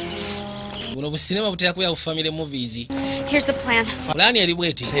 Buno businema butera kubeera bu family movies. Here's the plan. Pulaani eri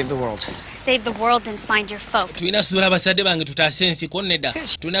bweti. Save the world. Save the world and find your folk. Tulina suula bazadde bange tutaase ensi ko nedda.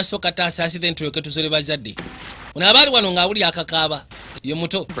 Tulina sooka taasasi then tulyoke tuzole bazadde. Ono abaali wano ng'awulira akakaaba. Ye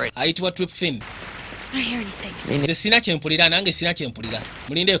muto ayitibwa Trip Fin. I don't hear anything. Nze sina kyempulira nange sina kyempulira.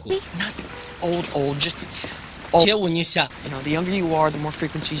 Mulindeeko. Not old, just old. Kyewuunyisa. You know, the younger you are, the more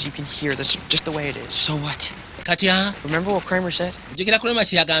frequencies you can hear. That's just the way it is. So what? Kati Remember what Kramer said? jjukira Kramer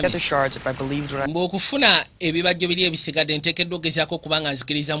kye The other yagambye. shards, if I believed what I... Mbw'okufuna ebibajjo biri ebisigadde nteekeddwa ogezaako okuba nga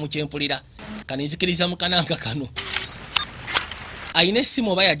nzikiriza mu kyempulira. Kano nzikiriza mu kananka kano. Ayina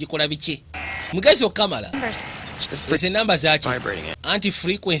essimu oba yagikola biki? Mugezi okukamala. Numbers. It's the Ezo ennamba zaki? vibrating it.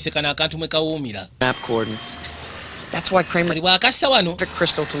 Anti-frequency kano akantu mwe kawuumira. Map coordinates. That's why Kramer Kati bw'akassa wano picked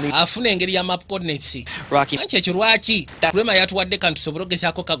Crystal to lead afuna engeri ya map coordinates. Rocky. Anti ekyo lwaki? Kramer yatuwadde kantu tusobole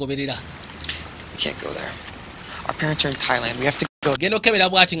ogezaako kagoberera. We can't go there. Our parents are in Thailand. We have to go. Genda okebera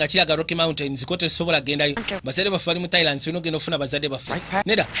bw'ati nga kiraga Rocky Mountains ko tesobola gendayo. Bazadde baffe bali mu Thailand sino genda ofuna bazadde baffe. Right, Pat?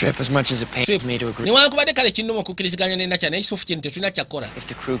 Neda. Trip, as much as it pains me to agree. Newankubadde kale kinnuma okukkiriziganya ne nakya naye kisuufu kino tetulina kyakkola. If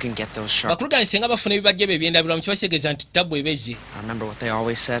the crew can get those shards. Bakrugani singa bafuna ebibajjo ebyo ebyendabirwamu kibategeeza nti tabbu ebezze. I remember what they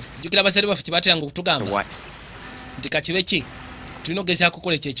always said. Jjukira bazadde baffe kyebateranga The okutugamba what? nti kakibe ki tulina ogezaako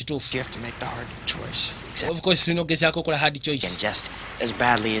okukola ekyo ekituufu. You have to make the hard choice. Except Of course tulina ogezaako okukola hard choice. again, just as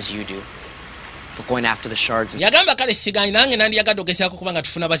badly as you do. But going after the shards is Yagamba kale siganyi nange nandiyagadde ogezaako okuba nga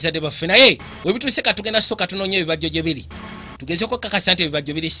tufuna bazadde baffe naye we bituuse ka tugenda sooka tunoonye ebibajjo gye biri tugezeeko okukakasa nti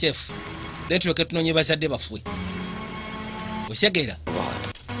ebibajjo biri safe then tulyoke tunoonye bazadde baffwe osegeera.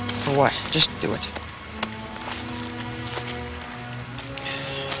 For what? Just do it.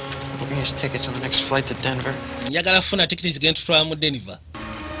 Booking his tickets on the next flight to Denver. njagala kufuna tikiti zigenda tutwala mu Denver.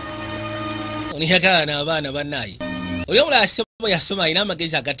 Oniyagala n'abaana bannaaye oli omulala ssebo yasoma alina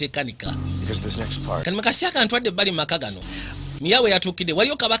amagezi agateekanika. Because this next part, kati mukasi akantwadde ebbali mu maka gano miyawe yatuukidde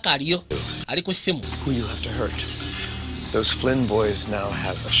waliyo kabaka aliyo ali ku ssimu. who you have to hurt. Those Flynn boys now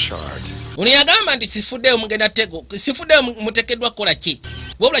have a shard. Ono yagamba nti sifuddeyo mugenda tego sifuddeyo muteekeddwa kukola ki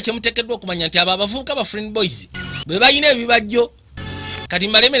wabula kye muteekeddwa okumanya nti abo abavubuka ba Flynn boys be balina ebibajjo kati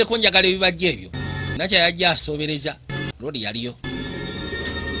mbalemereko njagala ebibajjo ebyo nakya yajja asoobereza lodi yaliyo.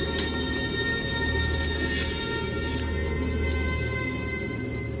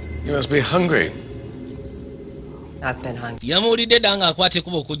 You must be hungry. I've been hungry. Yamuwulidde dda nga akwata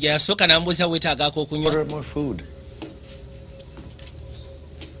ekuba okujja yasooka n'ambuuza weetaagaako okunywa. Order more food.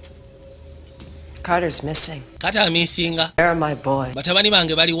 Carter's missing. Kata amiisinga Where are my boys? batabani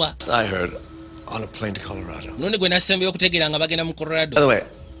bange baliwa. I heard on a plane to Colorado. Nundi gwe nasembayo okutegeera nga bagenda mu By Colorado. the way,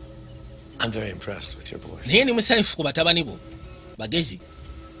 I'm very impressed with your boys. Naye ndi musanyufu ku batabani bo bagezi.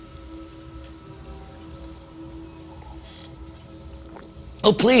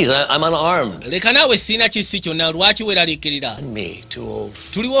 Oh, please, I'm unarmed. Leka naawe sirina kisi kyonna lwaki weeraliikirira. And me, too old.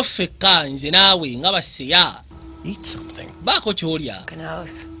 Tuliwo ffekka nze naawe nga baseya. Eat something. Baako ky'olya. An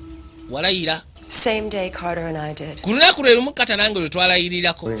oath. Walayira. Same day Carter and I did. Ku lunaku lwe lumu Kata nange lwe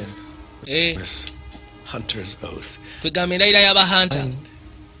twalayirirako. This hunter's oath. Kwegamba endayira y'abahanta.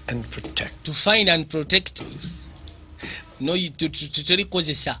 And protect. To find and protect. No,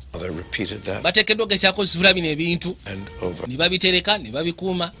 tulikozesa. Mother repeated that. Bateekeddwa ogezaako zuula bino ebintu And over. ne babitereka ne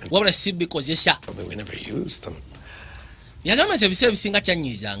babikuuma wabula si bikozesa. But we never used them. Yagamba nti ebiseera ebisinga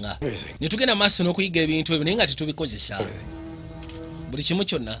kyanyiizanga Everything. ne tugenda maaso n'okuyiga ebintu ebyo naye nga tetubikozesa buli kimu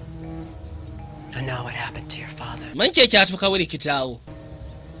kyonna. I know what happened to your father. Manyi ki ekyatuukawo eri kitaawo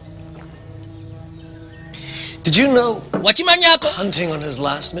Did you know wakimanyako hunting on his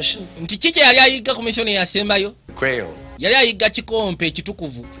last mission? nti kiki yali ayigga ku misioni yasembayo Grail, yali ayigga kikompe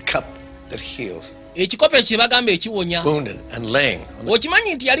ekitukuvu the cup that heals, ekikopo kye bagamba ekiwonya wounded and laying on the,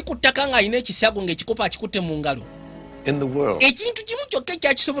 okimanyi nti yali ku ttaka ng'alina ekisago ng'ekikopo akikutte mu ngalo in the world. ekintu kimu kyokka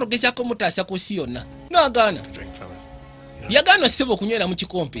ekyakisobola okugezaako mutaasa ku nsi yonna n'agaana To drink from it. yagaana ssebo okunywera mu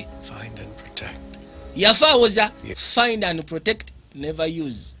kikompe Find and protect. yafa awoza find and protect never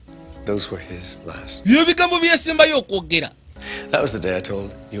use Those were his last. byo bigambo byesembayo okwogera That was the day I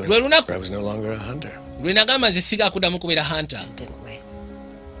told you Lwe lunaku. I was no longer a hunter. lwe nagamba nze sigakuddamu kubeera hunter Didn't we?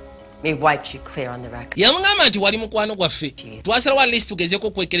 We wiped you clear on the record. yamugamba nti wali mukwano gwaffe twasalawo at least tugezeeko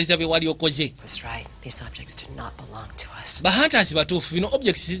okwekereza bye wali okoze He was right. These objects do not belong to us. bahunters batuufu bino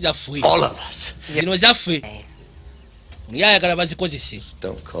objects zaffe All of us. zino zaffe Hey, yayagala bazikozese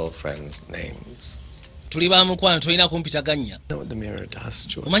Don't call friends names. tuli bamukwano tolina kumpitaganya You know what the mirror does,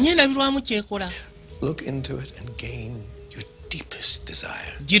 George? omanye endabirwamu kyekola Look into it and gain your deepest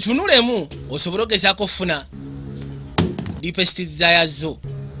desire. gitunulemu osobole ogezaako okufuna deepest desire zo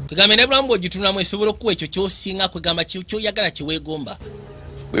kwegamba endabirwamu bw'ogitunulamu esobola okuwa ekyo kyosinga kwegamba kyoyagala kyeweegomba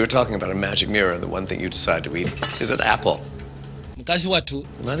We were talking about a magic mirror. The one thing you decide to eat is an apple. mukazi wattu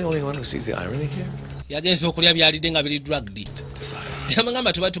Am I the only one who sees the irony here? yagenza okulya byalidde nga biri drugged Desire.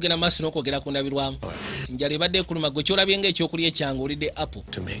 yamugamba tuba tugenda maaso n'okwogera ku ndabirwamu njala ebadde ekuluma gwe kyolabye ng'ekyokulya ekyange olidde apple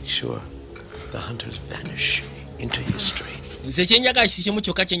To make sure the hunters vanish into history. nze kyenjagala kisi kimu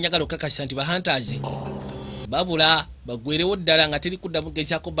kyokka kyenjagala okakasa nti bahunters babula baggwerewo ddala nga teri kuddamu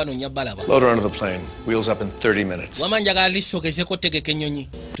gezaako banoonya balaba Load her onto the plane. Wheels up in 30 minutes. wama njagala lisi ogezeeko otegeka ennyonyi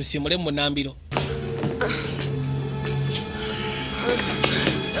tusimule mu nambiro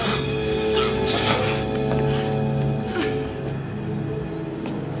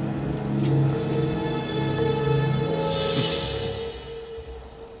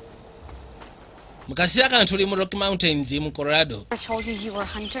mu kaseera kano tuli mu Rocky Mountains mu Colorado I told you you were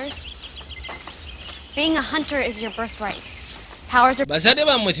hunters. Being a hunter is your birthright. Powers are bazadde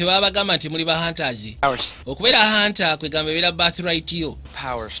bammwe tebabagamba nti muli bahunters Powers. okubeera hunter kwegamba ebeera birthright yo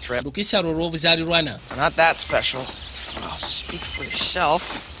Powers, Trip. lukisa lwo olw'obuzaalirwana Not that special. Oh, speak for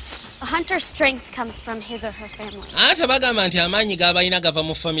yourself. a hunter's strength comes from his or her family. ate bagamba nti amaanyi g'abalina gava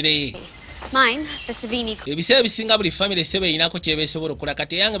mu famire ye Mine, the Savini ebiseera ebisinga buli famire sebe eyinako kyebeesobola okukola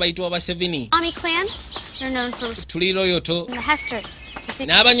kati eyange bayitibwa basevini Ami clan. They're known for tuli loyoto the Hesters. You see,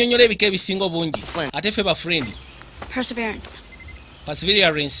 n'abanyonnyola ebika ebisinga obungi ate ffe bafriend perseverance.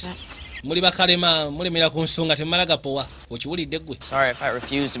 perseverance muli bakalema mulemera ku nsonga temala gapowa okiwulidde ggwe Sorry if I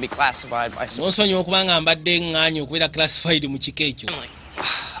refuse to be classified by some. nonsonyiwa okubanga mbadde ŋŋaanyi okubeera classified mu kika ekyo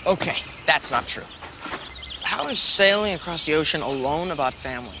Okay, that's not true. How is sailing across the ocean alone about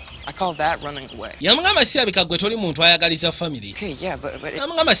family? I call that running away. yamugamba sirabika gwe toli muntu ayagaliza famire Okay, yeah, but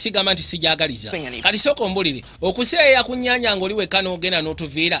amugamba sigamba nti sigyagaliza kati sooka ombulire okuseeya ku nnyanja ng'oli wekka n'ogenda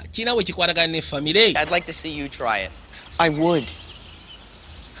n'otuviira kirina bwe kikwatagana ne famire I'd like to see you try it. I would.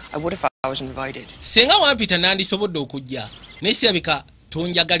 I would if I was invited. senga wampita nandisobodde okujja naye sirabika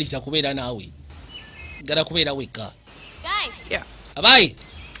tonjagaliza kubeera naawe gala kubeera wekka Guys, Yeah, abaayi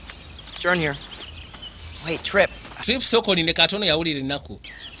turn here. Wait, Trip. trip sooka olinde katono yawulira ennaku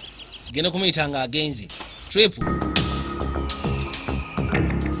genda kumuyita nga agenze trip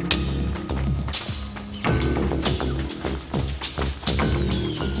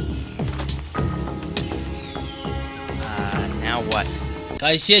Now what?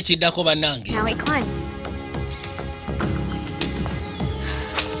 kaisi ekiddako bannange now we climb.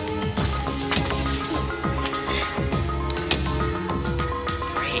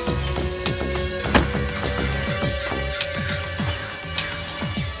 Great.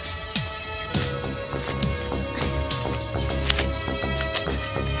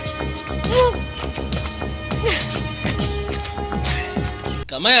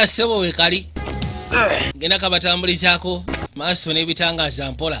 kamaya ssebo we kali genda kabatambulizaako maaso n'ebitangaaza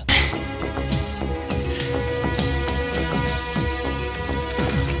mpola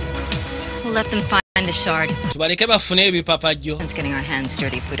We'll let them find the shard. tubaleke bafune ebipapajjo It's getting our hands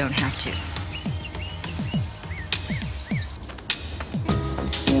dirty if we don't have to.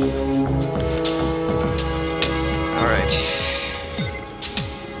 All right.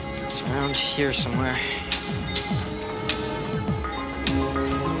 It's around here somewhere.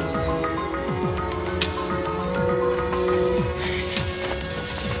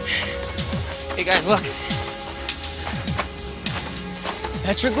 Hey guys, look.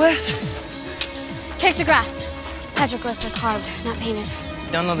 Petroglyphs? Pictographs. Petroglyphs are carved, not painted.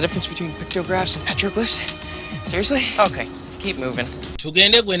 Don't know the difference between pictographs and petroglyphs? Seriously? Okay, keep moving.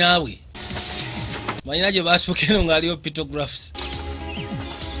 tugende gwe naawe manyina gye baatuuka eno ng'aliyo pictographs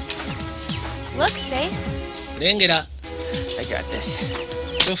Looks safe. lengera I got this.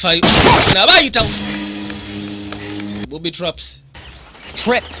 tofayo nabayitawo booby traps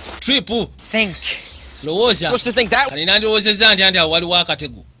trip Think. lowooza Supposed to think that. kani nandirowoozezza nti awo waliwo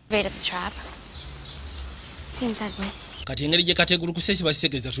akategu Evaded the trap. Seems that way. kati engeri gye kategulukuse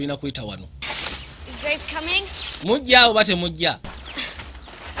kibasegeza tulina kuyita wano Is Grace coming? mujja oba temujja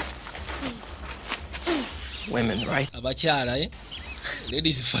Women, right? abakyala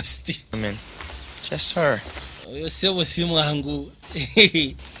ladies first Women. Just her. oyo sebo si mwangu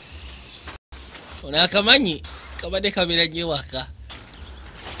ono akamanyi kabadde kabeera gye waka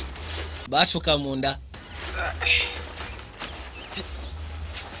baatuka munda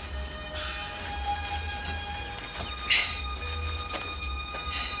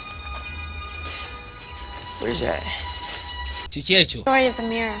What is that? kiki ekyo Story of the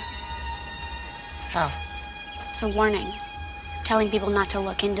mirror. How? It's a warning. Telling people not to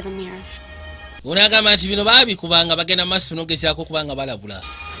look into the mirror. ono agamba nti bino baabikubanga bagenda maaso n'ogezaako kubanga balabula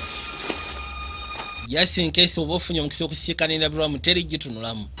just in case oba ofunye omukisa okusiikana endabirwamu teri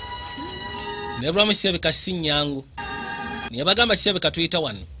gitunulamu endabirwamu sirabika si nnyangu naye bagamba sirabika tuyita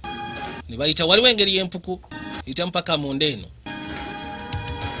wano ne bayita waliwo engeri y'empuku yita mpaka munda eno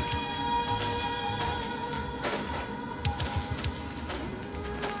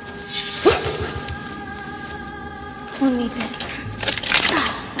We'll need this.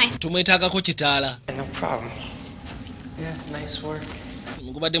 Nice. tumwetaagako kitaala No problem. Yeah, nice work.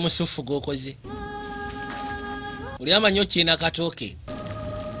 mugubadde musufu g'okoze oli amanyi okiina katooke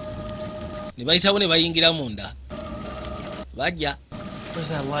ne bayitawo ne bayingira munda bajja Where's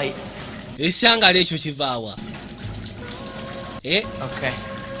that light? ekisangala ekyo kivaawa Okay.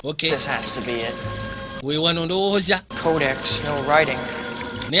 okay This has to be it. weewano ndowooza Codex, no writing.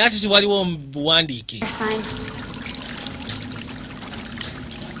 naye ate tewaliwo buwandiike Your sign.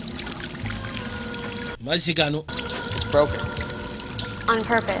 mazzi gano Broken. On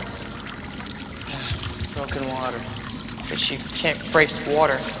purpose. Broken water. But she can't break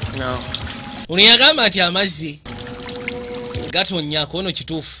water. No. ono yagamba nti amazzi gatonnyako ono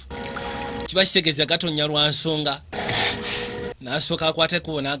kituufu kiba kitegeeza gatonnya lwa nsonga n'asooka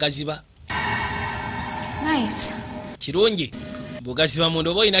akwateko n'agaziba Nice. kirungi bw'ogaziba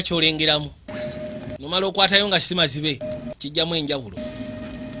munda oba olina ky'olengeramu nomala okwatayo nga si mazibe kijjamu enjawulo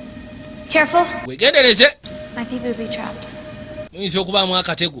Careful. wegendereze Might be booby trapped. muyinza okubaamu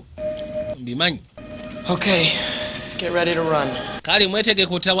akatego mbimanyi Okay. Get ready to run. kale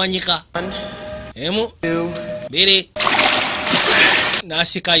mwetegeka otawanyika 1, emu 2. bbiri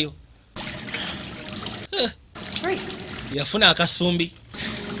n'asikayo 3. yafuna akasumbi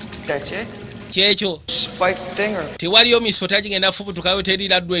That's it? kyekyo Spike thing or tewaliyo miso tagigenda fubutukayo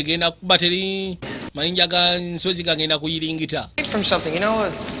teriraddwa egenda kuba teri mayinja ga nsozi gagenda kuyiringita from something, you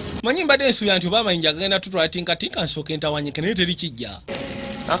know? manyi mbadde nsuubira nti oba amayinja gagenda tutwala tinkatinka nsooka entawanyike naye teri kijja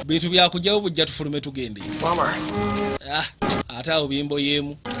bintu byakugjawo bujja tufulume tugende Bummer. ate awo bimbo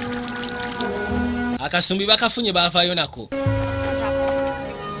yeemu akasumbi bakafunye baavaayo nako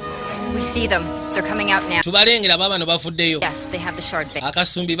We see them. They're coming out now. tubalengera baabano bavuddeyo Yes, they have the shard bait.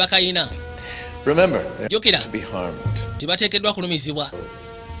 akasumbi bakayina Remember, they're jjukira to be harmed, tebateekeddwa kulumizibwa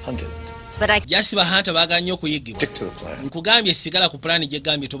hunted. But I jasi bahanta baagala nnyo okuyigibwa Stick to the plan. nkugambye sigala ku pulaani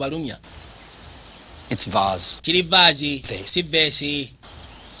gyegambye tobalumya It's vase. kiri vaazi si veesi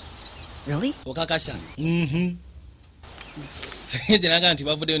really? okakasa nze nagaa nti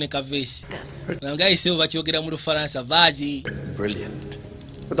bavuddeyo ne kaveesi nangayisewo bakyogera mu lufalansa vaazi Brilliant.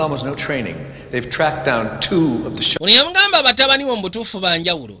 With almost no training, they've tracked down 2 of the ono yamugamba abatabaniwo mu butuufu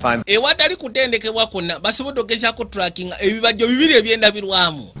banjawulo Fine. ewatali kutendekebwa kwonna basobodde okugezaako tracking ebibajjo bibiri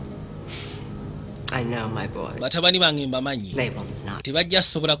ebyendabirwamu I know, my boy. batabani bange mbamanyi They will not. tebajja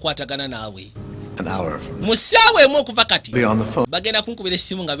sobola kukwatagana naawe an hour from now. mu ssaawa emu okuva kati Be on the phone. bagenda kunkubira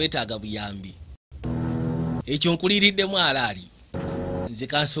essimu nga beetaaga buyambi ekyo nkuliriddemu alaali nze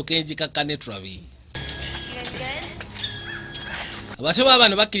kansooke nzikakkane turabe abato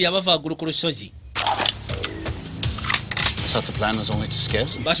baabano bakkirira bava waggulu ku lusozi Such a plan was only to scare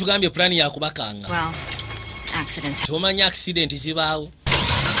some. batugambye pulaani yakubakanga Well, accidents. tomanyi akisidenti zibaawo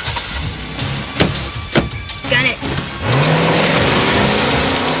Gun it.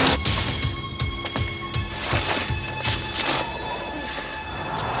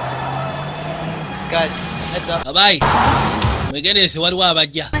 Guys, heads up. abaayi mwegenderese waliwo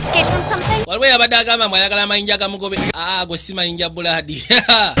abajja Escape from something? waliwo yabadde agamba mbu ayagala amayinja gamugobe gwe si mayinja bulaadi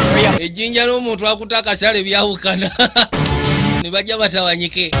ejjinja n'omuntu akuta akasale byawukana ne bajja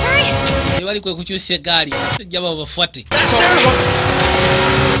batawanyike ne bali kwe kukyusa eggaali ejja babafwate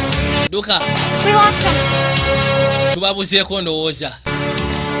duka We lost them. tubabuzeeko ndowooza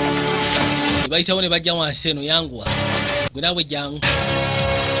ne bayitawo ne bajja wansi eno yanguwa gwe naabwe jangu.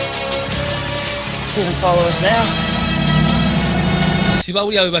 See them follow us now.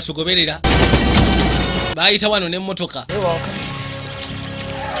 Sibawulira bwe batugoberera. Bayita wano n'emmotoka. You're welcome.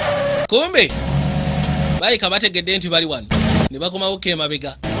 Kumbe bayika bategedde nti bali wano ne bakomawo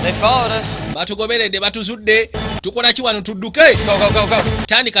emabega. They followed us. Batugoberedde batuzudde. Tukola ki wano tudduke? Go, go, go, go.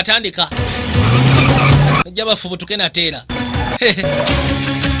 Tandika tandika. Ejja bafubutuke nateera.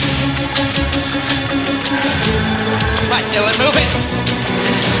 Right, Dylan, move it.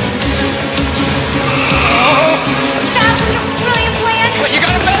 That's your brilliant plan. But you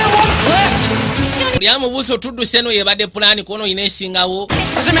got a better one? Left. Buli amubuusa otudduse eno yebadde pulaani kono oyina esingawo.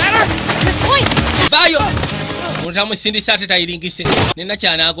 Does it matter? Good point. Vaayo! Ono tamusindisa ate tayiringise. Nina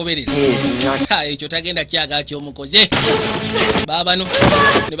kyanaagoberera. He's not. Ekyo tagenda kyaga kyomukoze. Baabano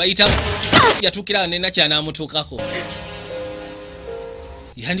ne bayitawo. Yatuukira nina kyanaamutuukako.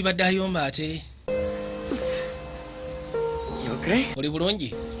 Yandibadde ayomba ate. You okay? Oli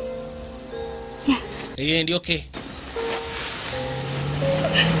bulungi? Ndi okay.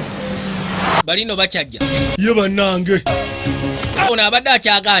 Balino bakyajja. Ye bannange. Ono abadde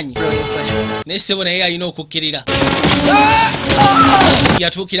akyagaanye. Naye ssebo naye alina okukkirira.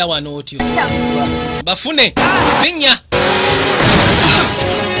 Yatuukira wano otyo. Bafune. Linnya.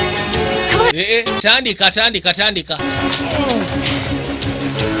 Tandika tandika tandika.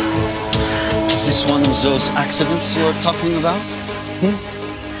 Is this one of those accidents you're talking about?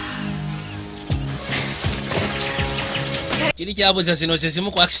 Kiri kyabuuza zino ze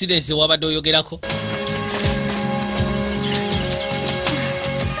zimu ku accidents wabadde oyogerako.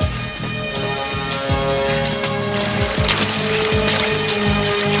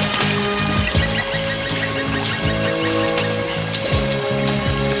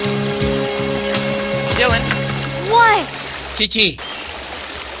 Dylan. What? Kiki?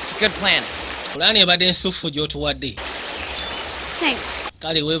 It's a good plan. Pulaani ebadde ensufu gy'otuwadde. Thanks.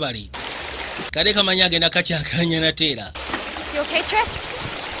 Kale weebali. Kale kamanyi agenda kakyakanya nateera. You okay, Trip?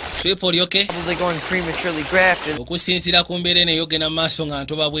 Trip oli okay? Probably going prematurely grafted. Okusinziira ku mbeera eno eyogenda mu maaso nga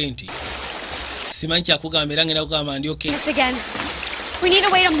ntoba bwe nti. Simanyi kyakugamba era ngenda kugamba ndi okay. Yes, again. We need a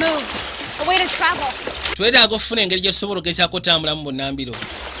way to move. A way to travel. Twetaaga okufuna engeri gye tusobola okugezaako otambula mu bunnambiro.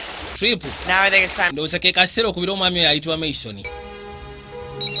 Trip. Now I think it's time. Ndowooza ke kaseera okubira omwami oyo ayitibwa Mason.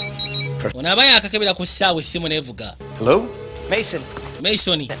 Ono aba yaakakebera ku ssaawa essimu n'evuga. Hello? Mason.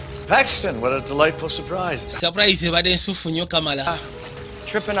 Mason. Paxton, what a delightful surprise. Surprise ebadde ensufu nnyo kamala.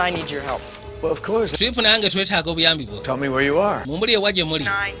 Trip and I need your help. Well, of course. Trip nange twetaaga obuyambi bwo. Tell me where you are. Mumbuli ewa gye muli.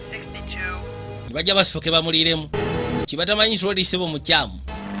 962. Ne bajja basooke bamuliiremu. Kibatamanyi Road ssebo mukyamu.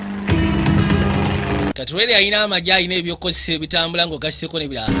 Katuwere alina amagye alina ebyokozesa ebitambula ng'ogasseko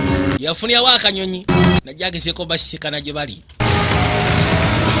n'ebirala. Yafunyawo akanyonyi najja agezeeko basisikana gye bali.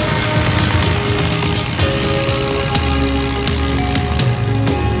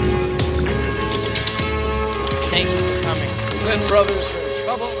 Thank you for coming. Flynn brothers are in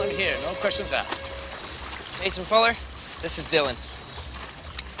trouble. I'm here. No questions asked. Mason Fuller, this is Dylan.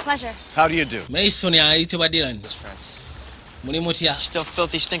 Pleasure. How do you do? Mason ayitibwa Dylan. His friends. Muli mutya? Still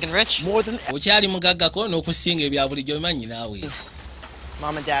filthy, stinking rich? More than Okyali mugaggako n'okusinga ebya bulijjo bimanyi naawe.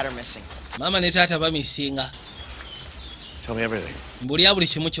 Mom and Dad are missing. Maama ne taata bamisinga. Tell me everything. Mbulira buli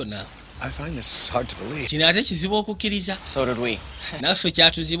kimu kyonna. I find this hard to believe. Kino ate kizibu okukkiriza. So did we. Naffe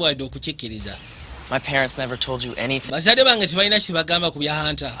kyatuzibwa dde okukikkiriza. My parents never told you anything. Bazadde bange tebalina kibagamba ku bya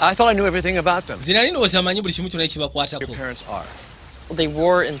Hunter. I thought I knew everything about them. Nze nali ndowooza manyi buli kimu kyonna ekibakwatako. Your parents are. Well, they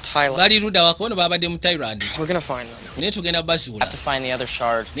were in Thailand. Bali ludda wako ono babadde mu Thailand. We're gonna find them. Naye tugenda bazuula. Have to find the other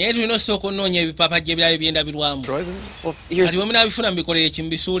shard. Naye tulina osooka onnoonya ebipapajja ebirala ebyendabirwamu. Destroy them? Well, here's Kati bwe munaabifuna mubikolere ki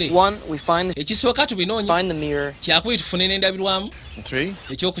mubisuule. one. We find the Ekisooka tubinoonye. find the mirror. Kyakubi tufune n'endabirwamu. And 3?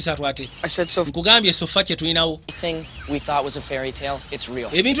 Ekyokusatu ate. I said so. Nkugambye sofa kye tulinawo. Anything we thought was a fairy tale, it's real.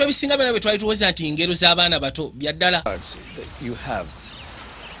 Ebintu ebisinga byonna bye twali tuwooza nti ngero z'abaana bato bya ddala. Cards that you have.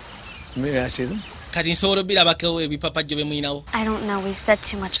 May I see them? Kati nsobola obbirabako ebipapajja bye mulinawo. I don't know. We've said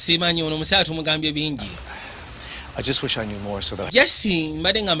too much. Simanyi ono omusaala tumugambye bingi. I just wish I knew more so that I... Jesi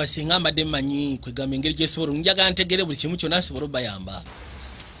mbadde ngamba singa mbadde mmanyi kwegamba engeri gyesobola njagala ntegere buli kimu kyonna nsobola obbayamba.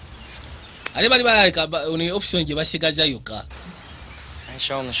 Ate bali balalika ono option gye basigaza yokka. I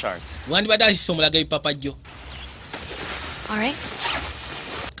show them the shards. Wandibadde asisa omulaga ebipapajjo. All right.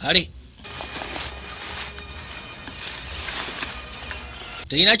 Kale.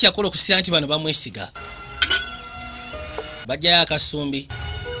 Teyina kyakola okusira nti bano bamwesiga. Bajjayo akasumbi.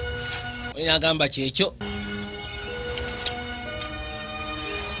 Oli n'agamba kyekyo.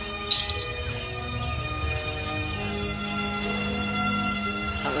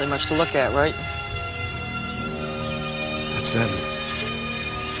 Not really much to look at, right? That's them.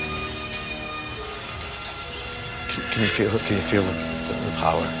 Can you feel it? Can you feel the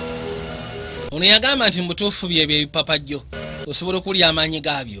power? Ono yagamba nti mutuufu byebyo ebipapajjo osobola okulya amaanyi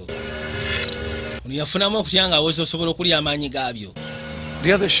gaabyo. Ono yafunamu okutya nga aweza osobola okulya amaanyi gaabyo.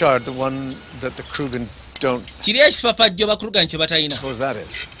 The other shard, the one that the Krugen don't. Kiri ekipapajjo bakrugan kye batalina. Suppose that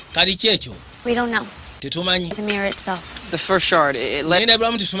is. Kali kyekyo. We don't know. Tetumanyi. The mirror itself. The first shard, it led.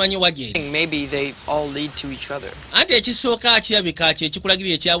 Tetumanyi wajje. Maybe they all lead to each other. Ate ekisooka kirabika kye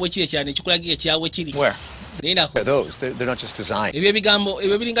ekikulagira ekyawe kiri ekyane ekikulagira ekyawe kiri. Where? Those, they're not just design. Ebyo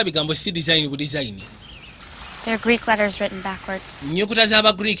biringa bigambo si design bu design. They're Greek letters written backwards. Nnyukuta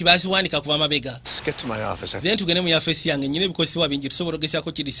z'aba Greek baziwandika kuva mabega. Let's get to my office. Then tugende mu yafesi yange nnyina ebikosebwa bingi tusobola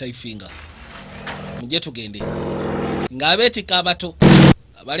ogezaako kiri saifinga. Mujje tugende. Ng'abeetika abato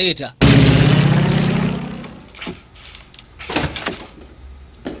abaleeta.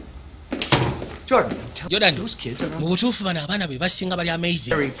 Jordan, mu butuufu bano abaana be basinga bali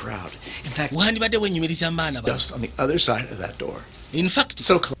amazing. Wandibadde wenyumiriza maana ba. In fact,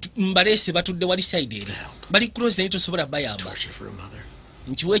 mbaleese batudde wali side eri. Bali close naye tosobola bayamba.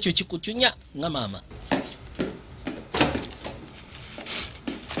 Nkiwa ekyo kikucunya nga maama.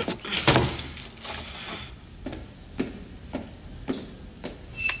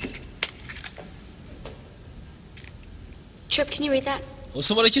 Trip, can you read that?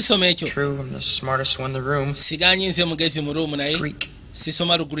 Osobola kisoma ekyo. True, I'm the smartest one in the room. Siganyi nze mugezi mu room naye.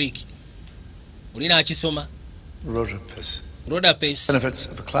 Sisoma lu Greek. Ulina akisoma. Rhodopis.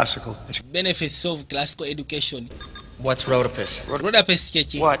 Benefits of classical education. What's Rhodopis? Rhodopis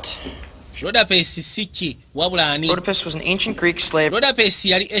kiki. What? Rhodopis siki wabula ani. Rhodopis was an ancient Greek slave. Rhodopis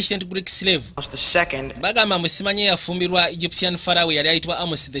yali ancient Greek slave. Was the second. Bagamba musimanye yafumbirwa Egyptian pharaoh yali ayitwa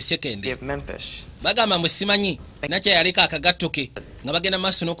Amos the second. Of Memphis. Bagamba musimanye nakya yaleka akagatto ke nga bagenda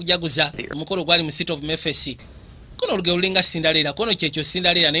maaso n'okujaguza omukolo gwali mu city of Memphis. Kono olugero lulinga Cinderella kono kyekyo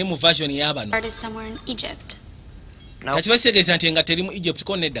Cinderella naye mu version y'abano. Art is somewhere in Egypt. Kati basegeeza nti engato eri mu Egypt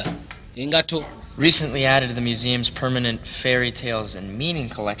ko nedda engato. Recently added to the museum's permanent fairy tales and meaning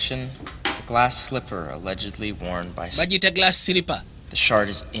collection, the glass slipper allegedly worn by. Bagita glass slipper. The shard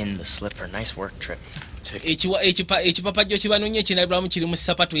is in the slipper. Nice work, Trip. Ekipapajjo kibanonye kinabulamu kiri mu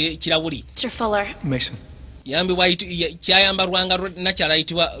sapatu kirawuli. Mr. Fuller. Mason. Yambibwa kyayambalwanga nakyala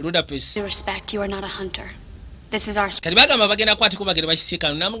ayitibwa Rhodopis. I respect you are not a hunter. This is our. Kati bagamba bagenda kwatiko bagenda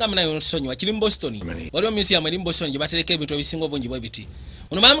bakisiikano namugamba naye onsonyiwa kiri mu Boston. Waliwo museum eri mu Boston gye batereka ebintu ebisinga obungi bwe biti.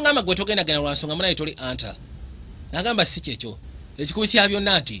 Ono bamugamba gwe togenda genda lwa nsonga munaye toli anta. Nagamba si kyekyo. Ekikubisya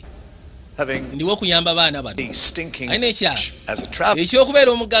byonna nti ndiwo okuyamba baana bano. Alina ekyalo.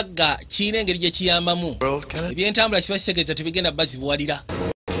 Ekyokubeera omugagga kirina engeri gye kiyambamu. Ebyentambula kibakitegeeza tebigenda bazibuwalira.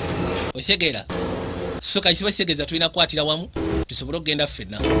 Osegeera. Soka kibakitegeeza tulina kukwatira wamu tusobole okugenda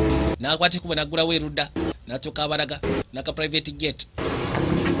ffenna. N'akwata ekubo n'aggulawo erudda n'atuuka abalaga n'aka private jet.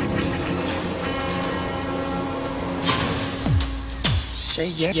 Say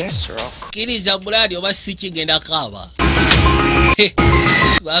yes or I'll. Kiriza buladi oba si kigenda kaaba.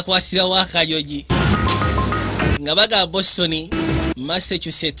 Bakwasirawo akanyonyi nga baga Boston,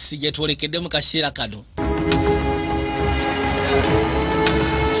 Massachusetts gye twolekedde mu kaseera kano.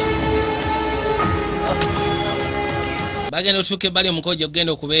 Bagenda otuuka ebbali omukojo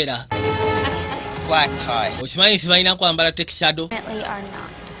ogenda okubeera. Okimanyi nti balina kwambala tekisado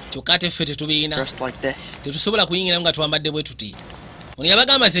kyokka ate ffe tetubiina. Tetusobola kuyingiramu nga twambadde bwe tuti. Ono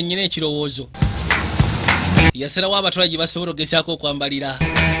yabagamba nze nnyina ekirowoozo. Yasalawo abatwala gye basobola ogezaako okwambalira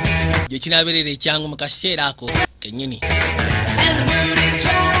gye kinaabeerera ekyangu mu kaseera ako kennyini.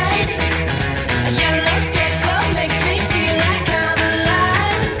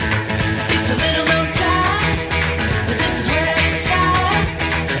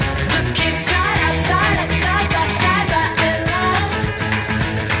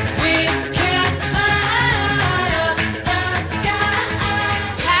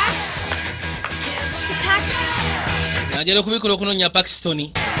 Nagera okubikola okunoonya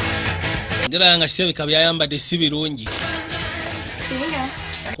Pakistan. Njala nga kirabika byayambadde si birungi.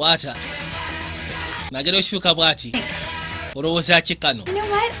 Kwata. Nagera okifuuka bw'ati. Olowooza ki kano?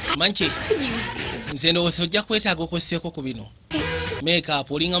 Manki. Nze ndowooza ojja kwetaaga okosseeko ku bino.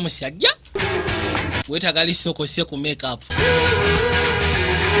 Make-up olinga musajja? Weetaaga liso okosse ku make-up.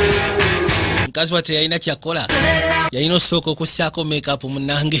 Mukazi wa teyalina kyakola. Yalina osooka okussaako make-up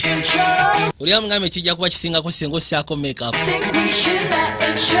munnange. Oli amugambe kijja kuba kisingako singa ossaako make-up.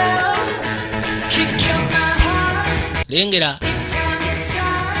 Lengera.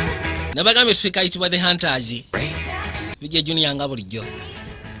 Nabagambe tufe kayitibwa The Hunters. Bijja Junior nga bulijjo.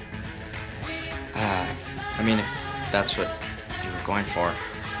 I mean, if that's what you were going for.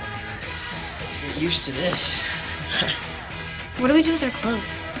 You're used to this. What do we do with our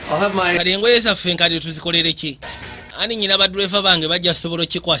clothes? Kali engoye zaffe nkadde tuzikolere ki? ani nyina badriver bange bajja sobola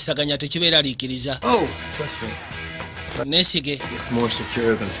kikwasaganya tekibeera liikiriza. Oh, trust me. Nesige. It's more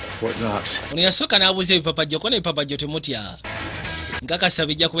secure than Fort Knox. Ono yasooka n'abuuza ebipapajjo ko n'ebipapajjo temutya. Nkakasa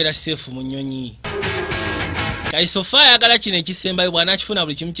bijja kubeera seefu mu nnyonyi. Kaisofa ayagala kino ekisembayo bw'anaakifuna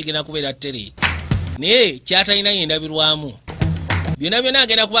buli kimu kigenda kubeera ttere. Naye kyatalina yendabirwamu. Byonna byonna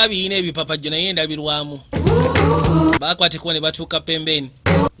agenda kuba biyina ebipapajjo naye endabirwamu. Baakwateko ne batuuka pembeni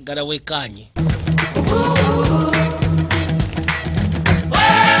ngala wekkaanye.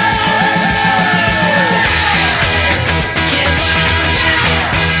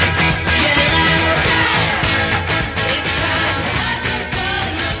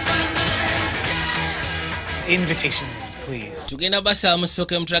 Invitations, please. Tugenda basa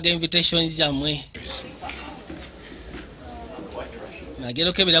musooke mutulaga invitations zammwe. Nagenda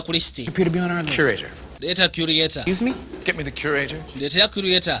okebera ku listi. Appear to be on our list. Curator. Leeta curator. Excuse me? Get me the curator. Leetera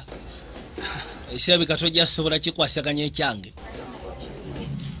curator. Ekirabika tojja sobola kikwasaganya ekyange.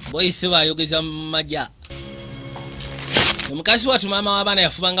 Boyise baayogeza mu majja. Omukazi watu maama w'abaana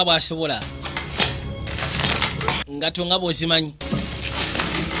yafubanga bw'asobola. Ngato nga bw'ozimanyi.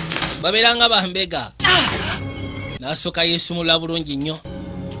 Babeeranga bambega. N'asooka yeesumulula bulungi nnyo.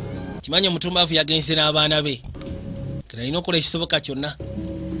 Kimanyi omutumbavu yagenze n'abaana be. Alina okukola ekisoboka kyonna.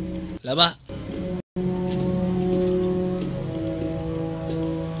 Laba.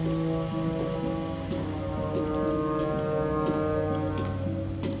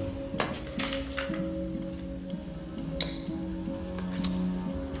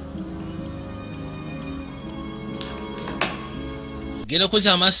 Genda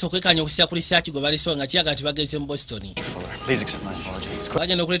okuza amaaso okwekanya okusira ku lisaaki gwe balesewo nga kiraga nti bagenze mu Boston. Please accept my apologies.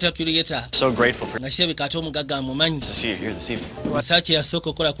 Bagenda okuleeta curator. So grateful for nga kirabika ate omugagga amumanyi. to see you here this evening. Masaaki yasooka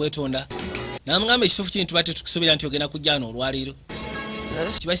okukola kwetonda. N'amugamba ekituufu kino tuba tetukusuubira nti ogenda kujja wano olwaleero.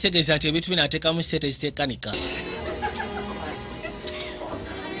 Kiba kitegeeza nti ebintu bino ateekamu sente eziteekanika.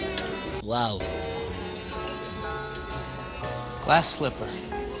 Wow. Glass slipper.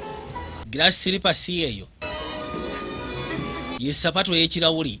 Glass slipper si eyo. Ye sapato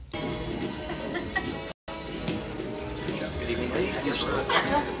y'ekirawuli.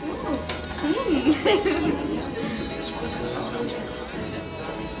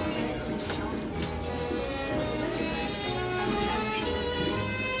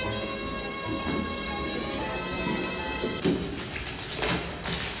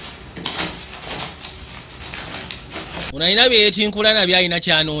 Unaina bye yetinkula na byalina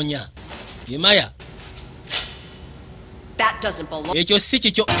kyanoonya. Yemaya. That doesn't belong. Ekyo si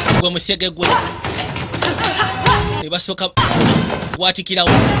kikyo gwe musege gwe. Ne basooka bwatikirawo.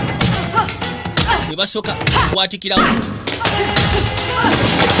 Ne basooka bwatikirawo.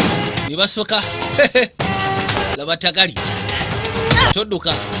 Ne basooka laba tagali.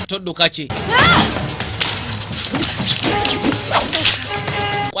 Todduka ki.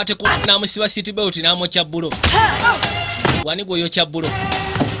 Kwate ku namusiba city belt namokya bulo. Wani gwe yokya bulo.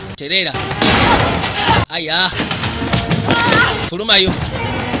 Terera. Aya. Fulumayo.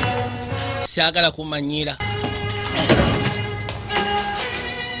 Siagala kumanyira.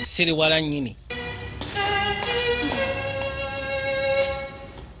 Siri wala nyini.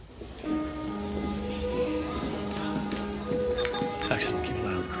 Excellent. Keep an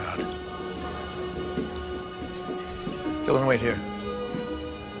eye on the crowd. Dylan, wait here.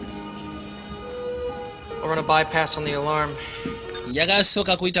 I'll run a bypass on the alarm. Njagala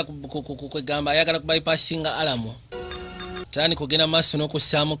soka kuyita kwegamba ayagala kubypassinga alamu. Tani kugenda maaso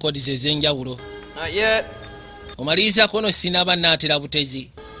n'okussaamu kodi ze ez'enjawulo. Not yet. Omaliriza kono sinaba naatera butezi.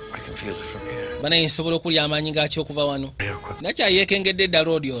 I can feel it from here. Bana nsobola okulya amaanyi gaaki okuva wano. Nakyayeekengedde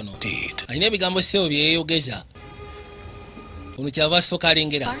ddala odi ono. Alina ebigambo ssebo bye yeeyogeza. Ono kyava asooka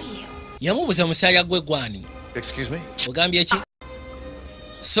alengera. Yamubuuza musaaya gwe gwani. Excuse me? Ogambye ki?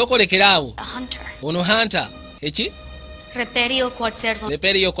 Sooka olekeraawo. Ono hunter. Eki? Reperio quadservo.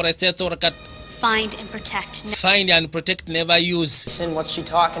 Reperio quadservo. Find and protect. Find and protect, never use. Listen, what's she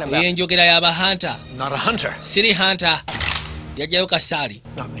talking about? Enjogera yaba hunter. Not a hunter. Siri hunter. Yajayo kasali.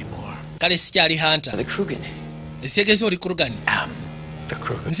 Not anymore. Kale sikyali hunter. The Krugen. Esegezo oli Krugen. The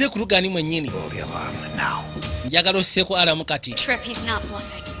Krugen. Nze Krugen mwennyini. Roll the alarm now. Njagala osseeko alamu kati. Trip, he's not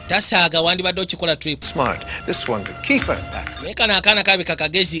bluffing. Tasaaga wandibadde okikola trip. Smart. This one could keep her back. Naye kano akaana kabika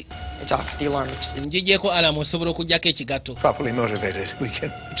kagezi. It's off the alarm. Njigyeko alamu osobola okugyako ekigatto. Properly motivated, we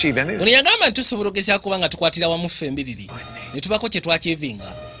can achieve anything. Ono yagamba nti tusobola ogezaako kuba nga tukwatira wamu ffe embiriri. Ne tubako kye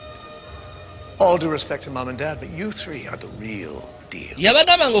twakyevinga. All due respect to mom and dad, but you three are the real deal.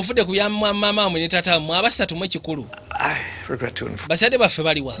 Yabagamba ng'ofudde ku bya maama mwe ne taata mmwe abasatu mu ekikulu. I regret to inform. Bazadde baffe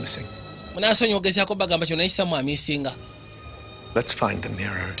baliwa. Missing. Munansonyi ogezaako bagamba kyo nayisa mu amiisinga. Let's find the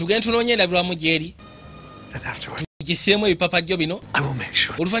mirror. Tugende tunoonye endabirwamu gy'eri. And afterward. giseemu ebipapajjo bino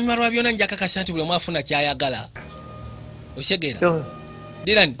oluvannyuma lwa byonna njakakasa nti buli omu afuna kyayagala osegeera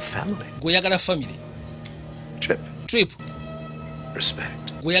Dylan gweoyagala family trip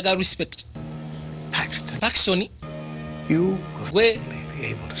gweoyagala respect Paxton gwe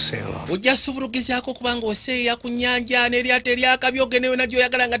ojja sobola ogezaako okubanga oseeya ku nnyanja n'eryato eryakabyoge neyo na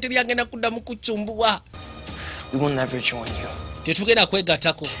gyoyagala nga teryagenda kuddamu kucumbuwa tetugenda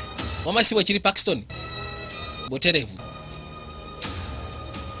kwegattako wama si bwe kiri Paxton butereevu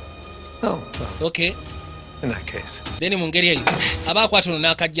okay then mu ngeri eyo aba akwata ono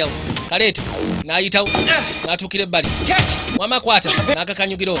n'akajjawo kaleeta n'ayitawo n'atuukira ebbali wama akwata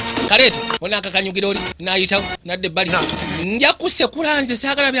n'akakanyugira oli kaleeta oli n'akakanyugira oli n'ayitawo n'adda ebbali nja kusekula nze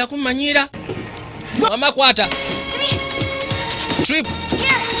saagala byakumanyiira wama akwata trip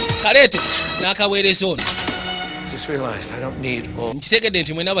kaleete n'akaweereza ono nkitegedde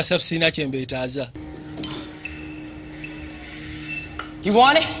nti mwena basatu sirina kyembeetaaza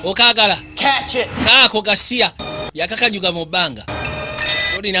okaagala kaako gasiya yakakanyuga mu bbanga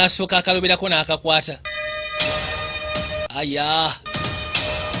oli n'asooka akaloberako n'akakwata aya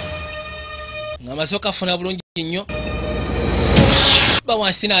nga amaze okafuna bulungi nnyo ba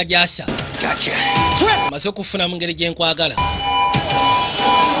wansi n'ajasa amaze okufuna mu ngeri gye nkwagala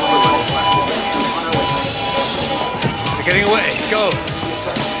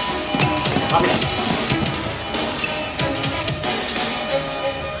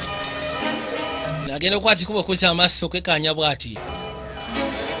agenda okwati kuba okuza amaaso kwekanya bw'ati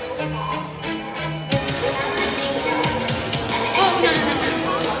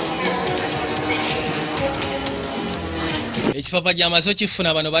ekipapa gy'amaze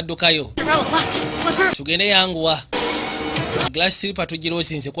okifuna bano baddukayo tugende yanguwa glass slipper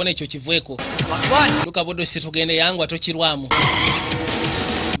tugiroozinze kuona ekyo kiveeko luka bodosi tugende yanguwa tokirwamu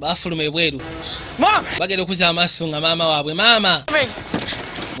bafuluma ebweru bagenda okuza amaaso nga maama waabwe maama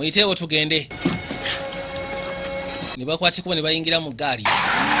muyiteewo tugende ne bakwatikuba ne bayingira mu ggaali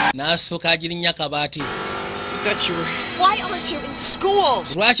n'asooka agirinnya akabaati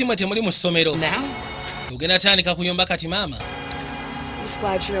lwaki mwe temuli mu ssomero tugenda tandika kuyomba kati maama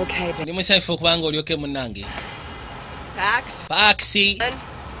ndi musanyufu okubanga olyoke munnange paaksi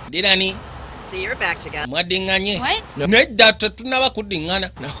dirani mwaddiŋŋanye nedda tetunaba kuddiŋŋana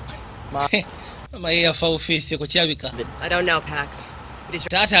mama ye yafa ofiisi kukyabika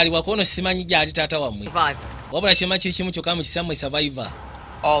taata aliwako ono simanyi gyali taata wammwe wabula kyema kiri kimu kyokka mu kisammwe survivor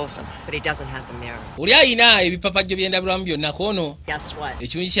oli ayina ebipapajjo by'endabirwamu byonna kono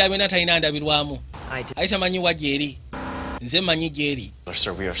ekirungi kya byonna talina ndabirwamu ali tamanyi wa gyeri nze mmanyi gyeri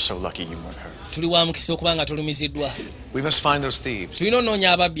tuli wa mukisa okuba nga tulumiziddwa tulina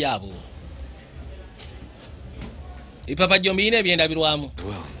onoonya ababbi abo ebipapajjo mbiyina ebyendabirwamu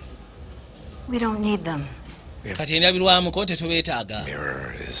kati endabirwamu ko tetubeetaaga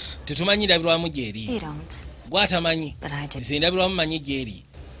tetumanyi ndabirwamu gyeri gwatamanyi nze ndabirwamu manyi gyeri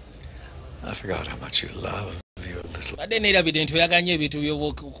badde neerabidde nti oyaganye ebintu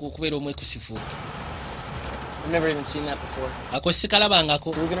byokubeera omwekusifu ako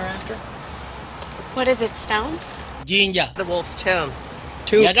sikalabangako jinja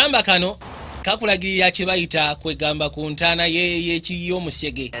yagamba kano kakulagirira kye bayita kwegamba ku ntaana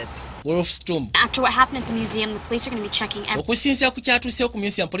y'omusege Wolf's Tomb okusinzira ku kyatuusewo ku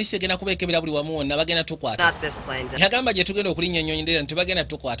museum poliisi egenda kubeekebera buli wamu wonna bagenda tukwata yagamba gye tugenda okulinnya ennyonyi nti bagenda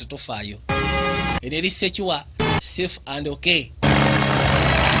tukwata tofaayo eno eri sekiwa safe and okay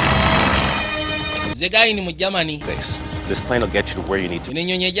zegayini mu Germany eno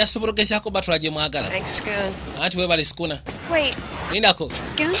ennyonyi ejasobola ogezaako batula gye mwagala anti webale skuna lindako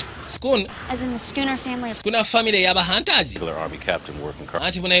Schoon? As in the Schooner family. Schooner family ey'aba hunters.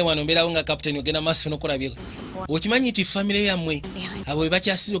 Anti munaye wano mbeerawo nga kapitaani ogenda maaso n'okulabyeko. Okimanyi nti family yammwe abo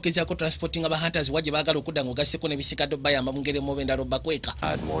bebakyasiza ogezaako transporting aba hunters wagye baagala okudda ng'ogasseko n'ebisikadde bayamba mu ngeri emu endala obakweka.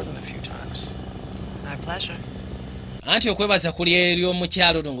 Anti okwebaza kuli eri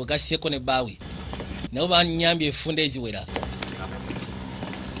omukyalo ng'ogasseko ne bbaawe. Nabo bannyambye enfunda eziwera.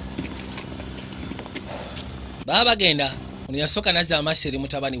 Baba bagenda ono yasooka nazza amaaso eri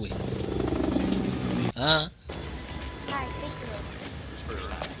mutabani we.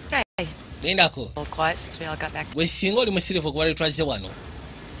 Lindako gwe singa oli musirifu okuba letwazze wano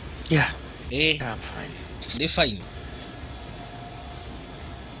ndi fine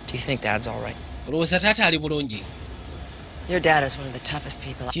olowooza taata ali bulungi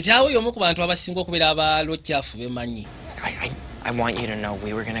kitaawe y'omu ku bantu abasinga okubeera abalokyafu bemanyi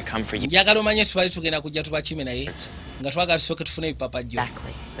njagala omanye tubali tugenda kujja tubakime naye nga twagala tusooke tufune ebipapajjo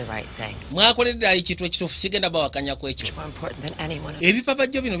mwakoleddala ekintu ekituufu sigenda bawakanya ku ekyo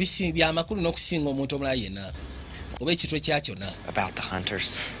ebipapajjo bino byamakulu n'okusinga omuntu omulala yenna oba ekitwe kyakyonna About the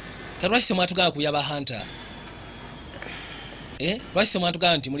hunters. kalwakise mwatugamba kuya bahanta lwakise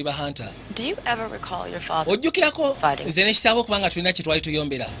mwatugamba nti muli bahanta Do you ever recall your father? ojjukirako nze nekitaawo kubanga tulina kyetwali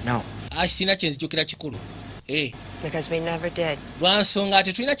tuyombera No. sina kyenzijjukira kikulu Because we never did. lwansonga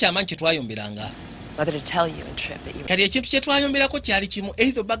ate tulina kyamaanyi kyetwayomberanga Whether to tell you and Trip that you kati ekintu kyetwayomberako kyali kimu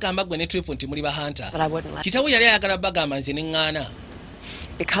eitho bagamba gwe ne Trip nti muli bahanta But I wouldn't let kitawo yali ayagala bagamba nze neŋŋaana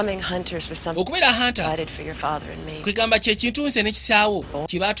Becoming hunters was something okubeera hunter decided for your father and me. kwegamba kyekintu nze nekisaawo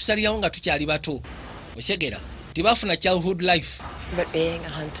kyebaatusalirawo nga tukyali bato okyegera tebafuna childhood life But being a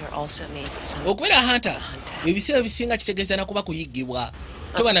hunter also means that some okubeera hunter ebiseera ebisinga kitegeeza nakuba kuyiggibwa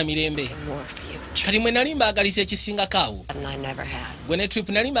toba na mirembe more for you and kati mwe nali mbaagaliza ekisingako awo and I never had. gwe ne Trip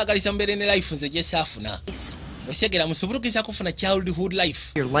nali mbaagaliza mubeere ne life nze gyesaafuna okyegera musobolugiza kufuna childhood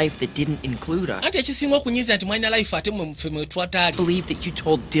life Your life that didn't include us. anti ekisinga okunyiza nti mwalina life ate mfe mwe twataali Believe that you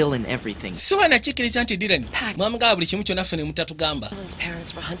told Dylan everything. sisobola nakikkiriza nti Dylan mwamugamba buli kimu kyonna ffe ne mutatugamba Dylan's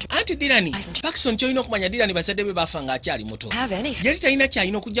parents were hunters. anti Dylan Paxson kyolina okumanya Dylan bazadde be baafa ng'akyali muto Have anything. yali talina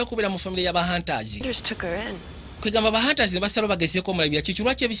kyalina okujja kubeera mu famire y'abahunters Hunters took her in. kwegamba abahunters ne basala bagezeeko omulabira kiki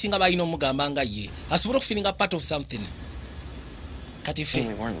lwaki ebisinga balina omugamba nga ye asobole okufininga part of something kati We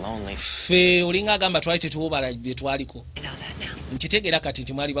weren't lonely. ffe olinga agamba twali tetuwubala bye twaliko I know that now. nkitegeera kati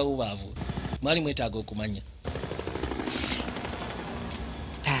nti mwali bawubaavu mwali mwetaaga okumanya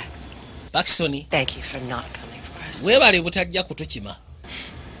Pax, Paxson thank you for not coming for us. weebale butajja kutukima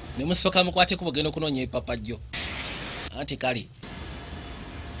ne musifoka mukwateko bugenda okunoonya epapa jjo anti kale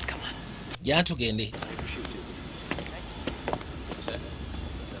Come on. gyantugende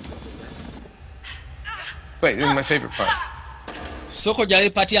Wait, this is my favorite part. soko gyali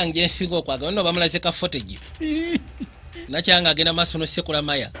pati yange gyensinga okwagala nno bamulaze ka footage nakyanga agenda maaso nosekula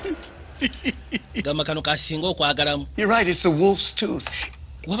maya gamba kano kasinga okwagalamu You're right, it's the wolf's tooth.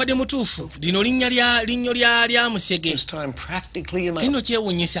 wabadde mutuufu lino linnyo lya musege This time practically in my kino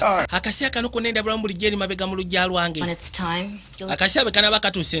kyewuunyisa akaseera kano konna endabulamu bulijjo eri mabega mu lujja lwange When it's time, you'll akaseera bwe kanaba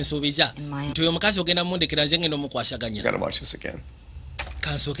katuusa ensuubiza my- nti oyo mukazi ogenda mundekera nze ngenda omukwasaganya gotta watch this again.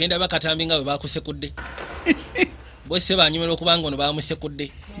 kansooke ndaba katambi nga bwe baakusekudde bwese banyumira okubanga ono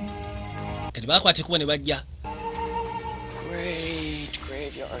baamusekudde kati baakwata ekubo ne bajja Great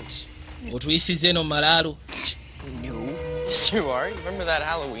graveyards. otuyisiza eno mu malaalo No. Yes, you are. You remember that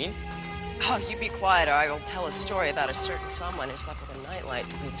Halloween? Oh, you be quiet or I will tell a story about a certain someone who slept with a nightlight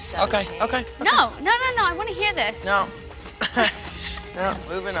when he was Okay, 17. okay. No. I want to hear this. No. No,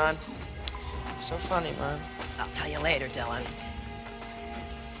 moving on. So funny, man. I'll tell you later, Dylan.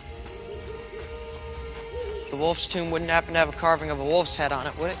 The wolf's tomb wouldn't happen to have a carving of a wolf's head on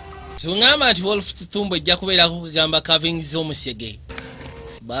it, would it? tuŋŋamba nti wolf tumbo ejja kubeerako kugamba carvings z'omusege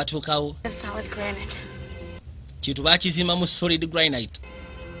baatuukawo Of solid granite. kintu baakizimba mu solid granite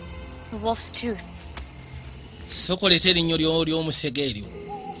The wolf's tooth. sokoleta erinnyo ly'omusege eryo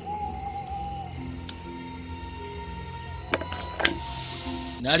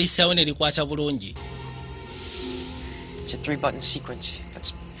n'alissawo ne likwata bulungi It's a 3-button sequence.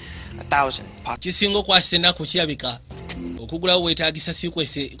 That's 1,000 pots. kisinga okwasa ennaku kirabika okugulawo weetaagisa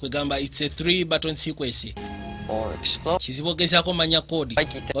sequence kwegamba its a 3-button sequence Or explode. kizibu ogezaako manya koodi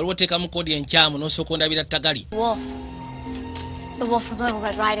waliwo oteekamu koodi enkyamu n'osooka ondabira ttagali Wolf. It's the wolf from Little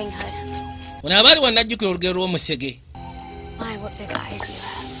Red Riding Hood. ono abaali wannajjukira olugero lw'omusege My, what big eyes you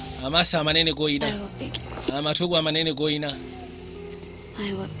have. amaaso amanene My, g'oyina what big. amatu go amanene g'oyina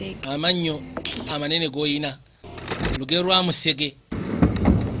My, what big. amannyo amanene g'oyina olugero lwa musege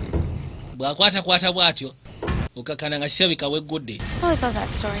bw'akwatakwata bw'atyo okakana nga kisabika weggudde I always love that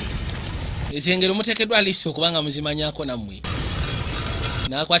story. ezo engero muteekeddwa liisi okubanga muzimanyaako nammwe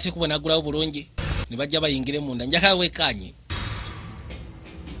n'akwata ekubo n'aggulawo bulungi ne bajja bayingire munda njakala wekkaanye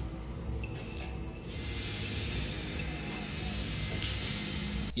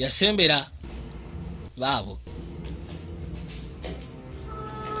yasembera baabo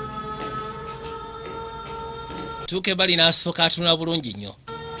tuuke bali n'asooka atunula bulungi nnyo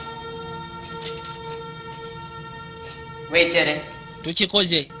We did it.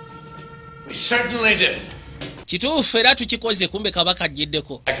 tukikoze We certainly did. kituufu era tukikoze kumbe kabaka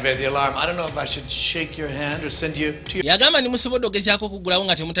ajjiddeko Activate the alarm. I don't know if I should shake your hand or send you to your... yagamba nimusobodde ogezaako okuggulawo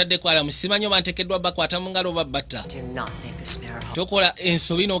nga temutaddeko alamu simanyi oba nteekeddwa bakwata mu ngalo oba batta Do not make the smear hole. tokola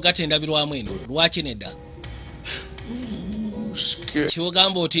ensobi n'ogatta endabirwamu eno lwaki nedda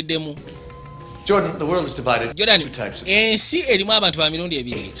kyogamba otiddemu Jordan, the world is divided into jordan two types of ensi erimu abantu ba mirundi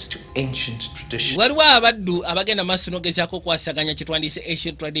ebiri to ancient tradition. waliwo abaddu abagenda maaso n'ogezaako okwasaganya kyetwandiise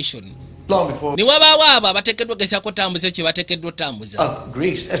ancient tradition Long before. Ni wabaawo abo abateekeddwa gezaako otambuza ekyo bateekeddwa otambuza. Of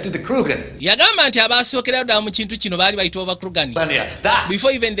Greece, as did the Krugen. Yagamba nti abasookera ddala mu kintu kino baali bayitibwa Bakrugani.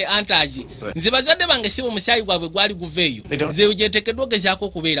 Before even the Antas. Nze bazadde bange si mu musaayi gwabwe gwali guveeyo. Nze gyeteekeddwa gezaako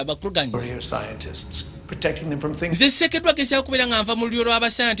okubeera Bakrugani. Nze sekeddwa gezaako okubeera nga nva mu lulyo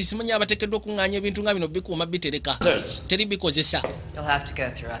lw'abasayantisi munya abateekeddwa okuŋŋaanya ebintu nga bino bikuuma bitereka. Teri bikozesa.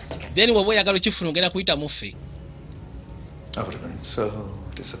 Then woba oyagala okifuna ogenda kuyita mu ffe. I would have been so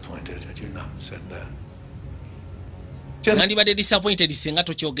disappointed had you not said that. Nandibadde disappointed singa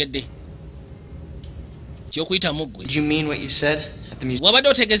tokyogedde. Kyokuyita muggwe. Did you mean what you said at the museum? Wabadde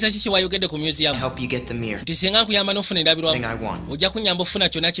otegeeza kiki wayogedde ku museum? Help you get the mirror. Nti singa nkuyamba n'ofuna endabirwamu ojja kunnyamba ofuna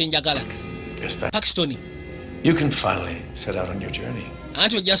kyonna kye njagala. Paxton. You can finally set out on your journey.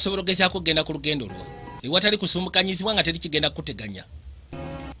 Anti ojja sobola ogezaako okgenda ku lugendo lwo. Ewatali kusumbukanyizibwa nga teri kigenda kuteganya.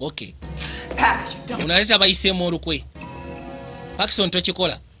 Okay. Unaleeta bayiseemu olukwe. Paxton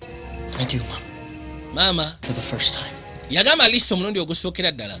tokikola. I do, Mom. Mama. For the first time. Yagamba Alice omulundi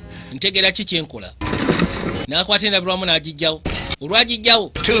ogusookera ddala. Ntegeera ki kyenkola. N'akwata endabirwamu n'agijjawo. Olwagijjawo.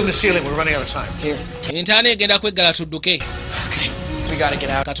 Two in the ceiling, we're running out of time. Here. Entaana egenda kweggala tudduke. Okay. We gotta get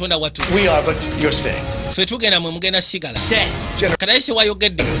out. Katonda wattu. We are, but you're staying. Ffe tugenda mwe mugenda sigala. Set. Kadayise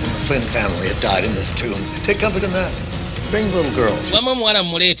wayogedde. The Flynn family had died in this tomb. Take comfort in that. Bring the little girl. Wamma omuwala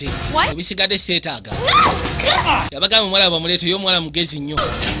mumuleete. Ebisigadde seetaaga. Yabagamba omuwala bamuleete yo omuwala mugezi nnyo.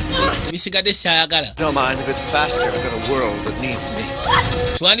 Ebisigadde saayagala. Don't mind a bit faster. I've got a world that needs me.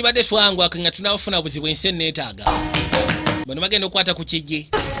 Twandibadde twangwaka nga tunaabafuna buzibu ensi enneetaaga. Bano bagenda okukwata ku kijji.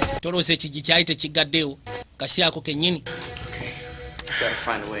 Tolooza ekijji kyali tekiggaddewo. Kasi ako kennyini.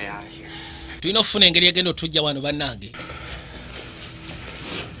 Tulina okufuna engeri egenda otujja wano bannange.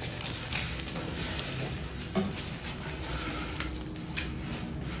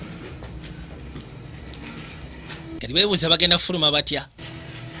 Kati beebuuza bagenda fuluma batya.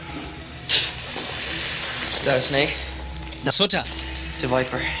 Is that a snake? Sota. It's a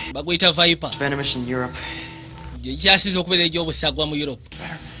viper. Baguyita viper. Venomous in Europe. Gyasiza okubeera egy'obusagwa mu Europe.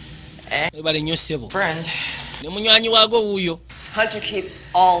 Ebale nnyo ssebo. Friend. Ne munywanyi waago wuuyo. Hunter keeps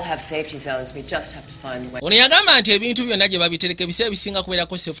all have safety zones. We just have to find a way. Ono yagamba nti ebintu byonna gye babitereka ebiseera bisinga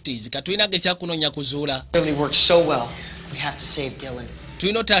kubeerako safeties. Katulina gezaako kunoonya kuzuula. Really works so well. We have to save Dylan.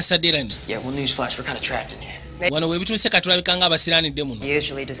 Tulina otaasa Dylan. Yeah, well, newsflash, we're kind of trapped in here. Wano we bituuse katulabika nga abasiraanidde muno.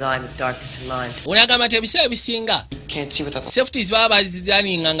 Usually designed with darkness in mind. Ono yagamba nti ebiseera bisinga safeties baba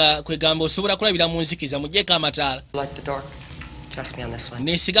bazizaaninga nga kwegamba osobola kulabira mu nzikiza mugjeeko amataala. Like the dark. Trust me on this one.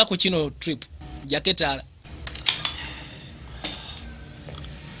 Neesiga ku kino trip. Jjako etaala.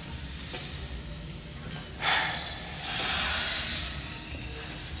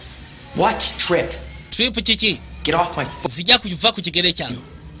 What trip? Trip kiki? Get off my foot. Zijja kuva ku kigere kyange.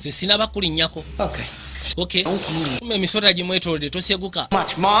 Ze sinaba kulinnyako. Okay. Okay. Kume emisota gimwetoolodde toseguka.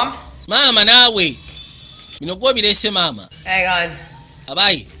 Much, Mom? Maama naawe. Bino gw'obireese maama. Hang on.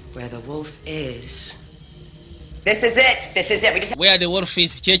 Abayi. Where the wolf is. This is it. This is it. We just. Where the wolf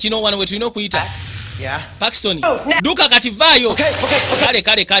is. Kye kino wano we tulina okuyita. Yeah. Paxton. Duka kati vaayo.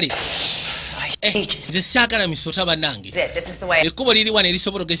 Kale. Nze siagala misota bannange. This is the way. Ekkubo liri wano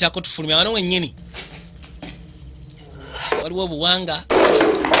erisobola ogezaako tufulumya wano wennyini. Waliwo obuwanga.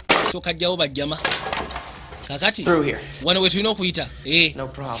 Sooka jjawo bajjama. Kakati. Wano we tulina okuyita. No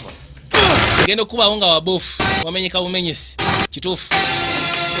problem. Genda okubaawo nga waboofu. Wamenyeka bumenyesi. Kituufu.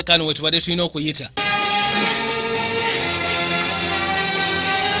 Kano we tubadde tulina okuyita.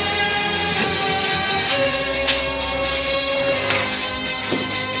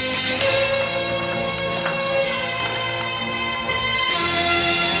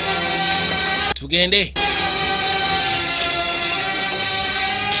 Tugende.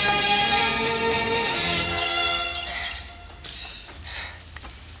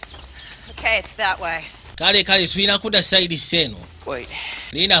 Okay, it's that way. Kale tulina kudda side seeno. Wait.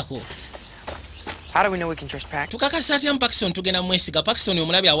 Linako. How do we know we can trust Paxton? Tukakasa atya mu Paxton tugenda mwesiga. Paxton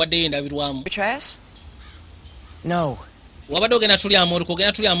omulabi awaddeyo endabirwamu. Betray us? No. Wabadde ogenda tuli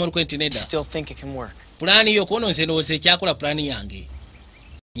amorko nti nedda. Still think it can work. Pulaani yo kuono nze ndowooza ekyakola pulaani yange.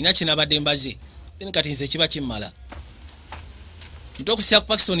 Nina kinabadde mbaze. Kati nze kiba kimmala. Nti okusira ku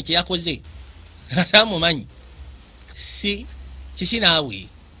Paxton kye yakoze. Ate amumanyi. Si kiki naawe.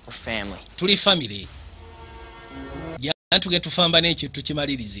 Tuli family. Jangu tugende tufamba n'ekyo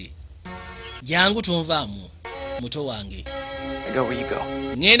tukimalirize. Jangu tunvaamu muto wange.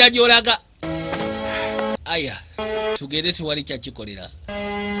 Ngenda gy'olaga. Aya, tugende tewali kyakikolera.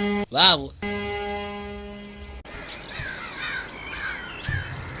 Baabo.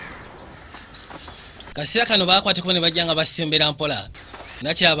 Kasira kano baakwateko ne bajja nga basembera mpola.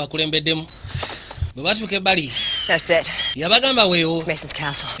 Nakyabakulembeddemu. Bwe batuuka ebbali That's it. Yabagamba weewo. It's Mason's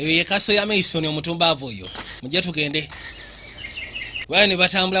castle. Eyo ye kaso ya Mason omutumbaavu oyo. Mujje tugende. Bali ne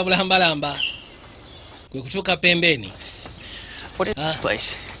batambula bulambalamba. Kwe kutuuka pembeni. What is this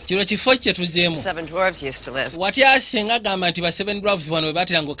place? Kino kifo kye tuzeemu. 7 dwarves used to live. Watya senga gamba nti ba 7 dwarves wano we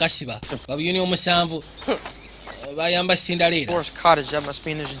bateranga okasiba. Babuyuni omusanvu. Bayamba Sindaleera. Dwarf's cottage, that must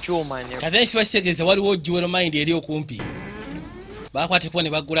mean there's a jewel mine there. Kati kibategeeza waliwo jewel mine eri okumpi. Bakwatibwa ne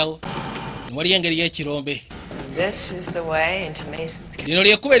baggulawo. Waliyo engeri y'ekirombe. This is the way into Mason's castle. Lino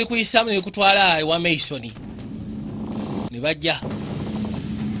lyekkuba erikuyisaamu ne likutwala ewa Mason. Ne bajja.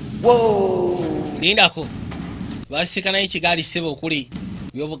 Whoa! Lindako. Baasika naye ekigaali ssebe okuli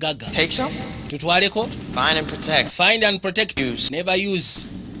by'obugagga. Take some? Tutwaleko. Find and protect. Find and protect. Use. Never use.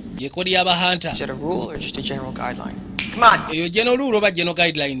 Yekodi y'abahanta. Is that a rule or just a general guideline? Come on. Eyo general rule oba general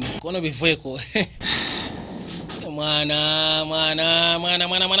guideline. Kono bivueko. Mwana.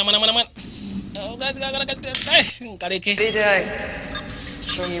 Nkaleke. Hey, Dad.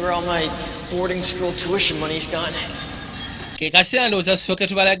 Showing you where all my boarding school tuition money's gone. Ke kaseera ndowooza tusooke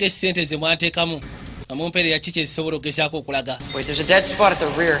tubalage ssente ze mwateekamu. Amumpeerera kiki ezisobola okugezaako okulaga. Wait, there's a dead spot at the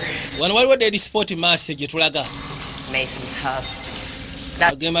rear. Wano waliwo dead spot maaso gye tulaga. Mason's hub.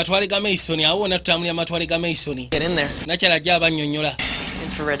 Ge matwale ga Mason awo wonna tutambulira matwale ga Mason. Get in there. Nakyala ajja abannyonnyola.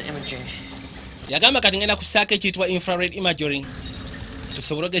 Infrared imaging. Yagamba kati ngenda kusaako ekiyitibwa infrared imaging.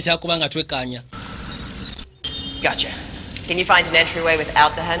 Tusobole okugezaako kuba nga twekkaanya. Gotcha. Can you find an entryway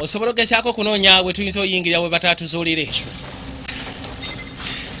without the hunt? Osobola okugezaako kunoonya we tuyinza oyingira we bataatuzuulire.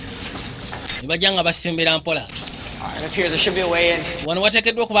 Ne bajja nga basembera mpola. Up here, there should be a way in. Wano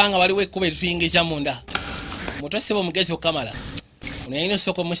wateekeddwa okuba nga waliwo ekkuba erituyingiza munda. Muto ssebo omugezi okukamala. Ono yalina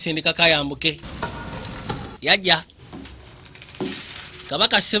osooka omusindikako ayambuke. Yajja.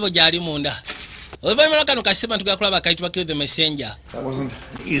 Kabaka ssebo gy'ali munda. Oluvannyuma kano kasema tugenda kulaba kayitibwa Kill the Messenger. That wasn't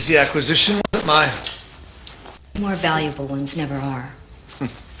an easy acquisition, was it, Maya? More valuable ones never are.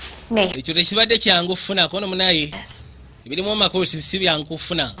 Ekyo tekibadde kyangu kufuna kono munaye. Ebirimu amakulu si byangu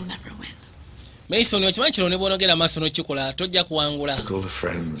kufuna. Mason okimanyi kino ne bw'onogera maaso n'okikola tojja kuwangula. School of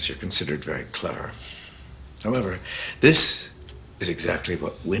friends, you're considered very clever. However, this is exactly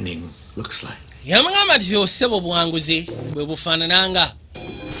what winning looks like. Yamugamba nti osebo obuwanguzi bwe bufaanananga.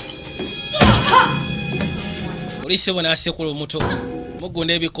 Oli ssebo n'asekula omuto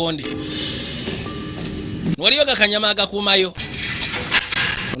mugunda ebikonde. Waliyo gakanyama agakuumayo.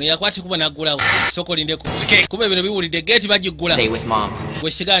 Ono yakwatibwa n'aggulawo. Soko lindeko. Kuba bino biwulidde geeti bagiggula. Stay with mom.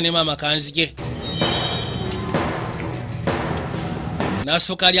 Gwe sigala ne maama kanzige.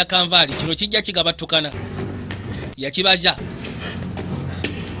 N'asooka alya kanvaali kino kijja kigabattukana. Yakibaza.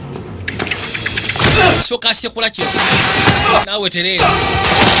 Sooka asekula kino. Naawe tereera.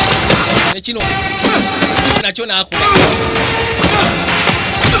 Ne kino nakyo n'akuba.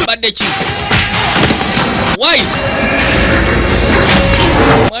 Badde ki? Why?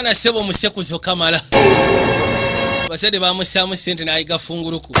 Mwana ssebo musekuzo kamala. Bazadde bamusaamu ssente n'ayiga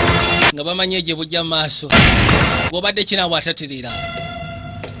funguluku nga bamanye gye bujja maaso. Gw'obadde kinaawe atatereera.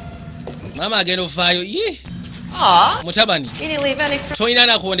 Maama agenda ovaayo. Mutabani. Toyina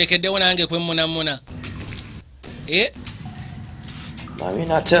nakuwondekeddewo nange kwemmunamuna. I mean,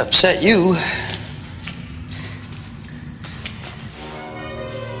 not to upset you.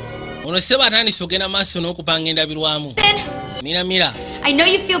 Ono ssebo atandise ogenda maaso n'okupanga endabirwamu. Mira. I know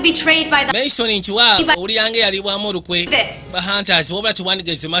you feel betrayed by the Mason nkiwa owuliranga eyalibwamu olukwe. Ba hunters wabula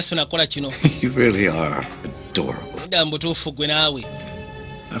tewandigeze maaso nakola kino. You really are adorable. Dda mbutuufu gwe naawe.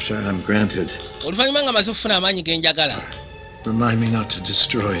 After I'm granted, Oluvannyuma nga maze okufuna amaanyi ge njagala. remind me not to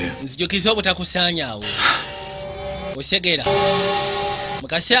destroy you. Nzijukize obutakusaanyaawo. Osegeera. Mu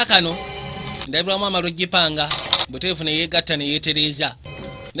kaseera kano ndabirwamu amalugipanga buteefu ne yeegatta ne yeetereeza.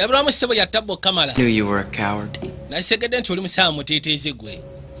 Ndabirwamu ssebo yattabba okukamala. Knew you were a coward. Nasegedde nti oli musaawa mutiitiizi gwe.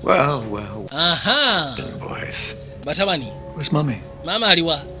 Well. Aha. Boys. Batabani. Where's Mommy? Maama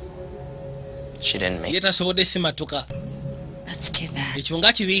aliwa. She didn't make Ye tasobodde simatuka. That's too bad. Ekyo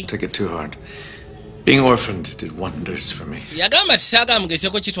nga kibi. Took it too hard. Being orphaned did wonders for me. Yagamba tisaaga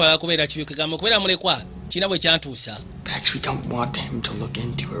mugezeko kitwala kubeera kibi kugamba kubeera mulekwa kina bwe kyantuusa. Pax, we don't want him to look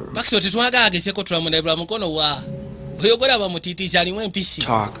into her. Pax tetwagala agezeko tulamundabula mukono wa. Oyogera bamutiitiizi alimu empisi.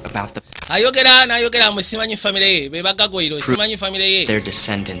 talk about the Ayogera musimanyi famire ye be bagagoyiro simanyi famire ye. their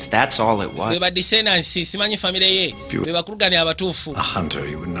descendants. That's all it was. Be ba descendants simanyi famire ye. Be bakulugane abatuufu. A hunter,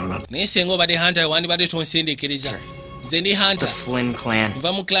 you would know not. Naye senga obadde hunter wandibadde tonsindiikiriza. Nze ndi hunter. The Flynn clan.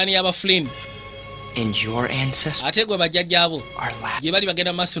 Nva mu clan y'aba Flynn. And your ancestors Ate gwe bajjajjaabo. are laughing. Gye bali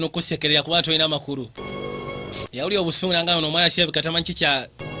bagenda maaso n'okusekerera kuba tolina makulu. Yawulira obusungu nanga ono omwana kirabika tamanyi ki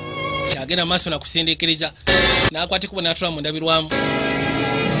kyagenda maaso nakusindiikiriza. N'akwatikibwa n'atula mu ndabirwamu.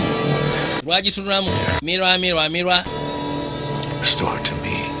 lwagitunulamu mirwa Restore to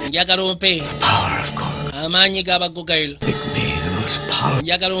me njagala ompe power of God. amaanyi g'abagogayiro Make me the most powerful.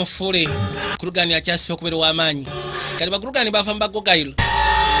 njagala onfuule kulugani akyasa okubeera ow'amaanyi kati bagulugani bava mu bagogayiro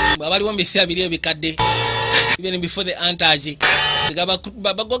bwabaliwo mu biseera biri ebikadde even before the antas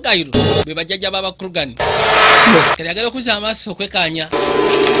bagogayiro be bajjajja b'abakulugani kati agera okuza amaaso okwekanya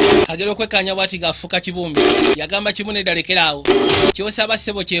agera okwekanya bwati gaafuuka kibumbi yagamba kimu neddalekeraawo kyosaba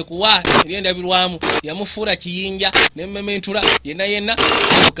ssebo kyekuwa ebyendabirwamu yamufuula kiyinja nemmementula yenna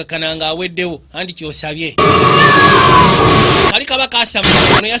okakana nga aweddewo anti kyosabye kali kaba kasama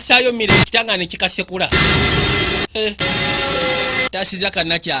ono yassaayo mmere ekitanga ne kikasekula taasiza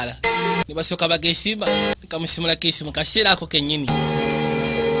kannakyala ne basooka bagesimba nekamusimula keesi mu kaseera ako kennyini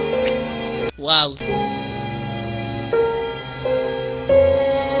waaw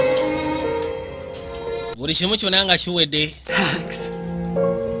buli kimu kyonna nga kiwedde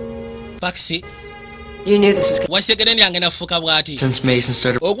paxi wasegere ndyange nafuuka bw'ati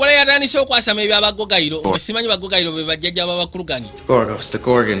okola yatandise okwasama ebyabagogayiro simanyi bagogayiro be bajjajja b'abakulugani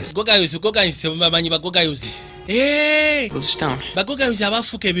gogayos tebamanyi bagogayos bagogayos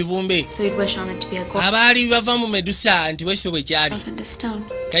abafuuka ebibumbe abaali bava mu medusa nti bwesyo bwe kyali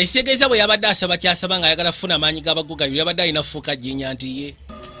kaisegeeza bwe yabadde asaba kyasaba ng'ayagala funa amaanyi g'abagogayiro yabadde alina fuuka jjinya nti ye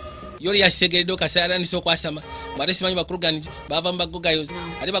yoli yasegeredde okasa yatandise okwasama bwate simanyi bakulugani bava mu bagogayos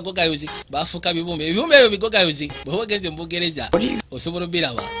ate bagogayos bafuuka bibumbe ebibumbe ebyo bigogayos bwe ogenze mu Bugereza osobola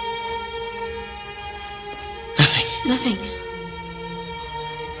obiraba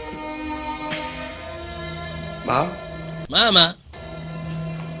maama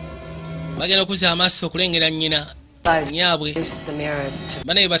bagenda okuzza amaaso okulengera nnyina nyaabwe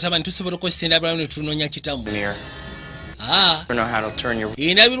banaye batabani tusobola okukozesa endabirwamu ne tunoonya kitamu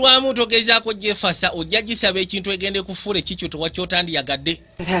endabirwamu togezaako gyefasa ojja gisaba ekintu egende kufuula ekikyo tewakyotandiyagadde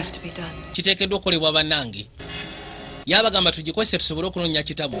kiteekeddwa okukolebwa bannange yabagamba tugikozese tusobole okunoonya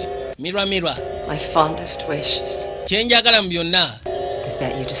kitamwe mirwa kyenjagala mu byonna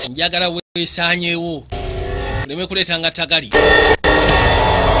njagala weesaanyeewo oleme kuleetanga tagali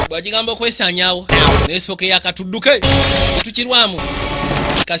bwagigamba okwesaanyaawo nesooka eyakatudduke etukirwamu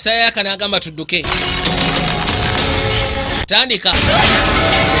kasaya yaka n'agamba tudduke tandika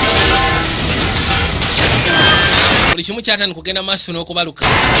buli kimu kyatani kugenda maaso n'okubaluka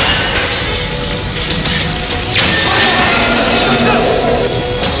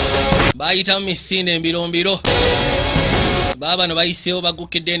bayitamu misinde embirombiro baabano bayiseewo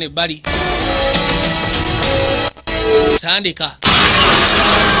bagukidde nebbali tandika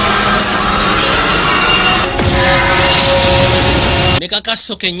ne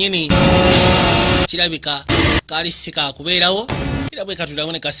kakaso kennyini kirabika kaali si kakubeerawo era bwe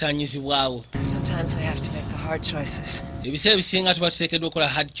katulamu ne kasaanyizibwawo ebiseera ebisinga tuba tuteekeddwa okukola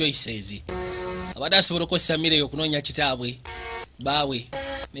hard choices abadde asobola okukozesa mmere okunoonya kitaabwe baawe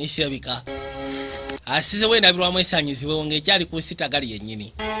naye sirabika asizewo endabirwamu esaanyizibwewo ng'ekyali ku nsi tagali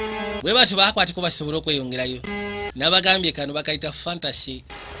yennyini bwe batyo baakwatiko basobole okweyongerayo n'abagambye kano bakayita fantasy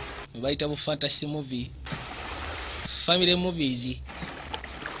bwe bayita bu fantasy movie family movies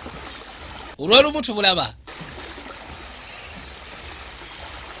olw'olumu tubulaba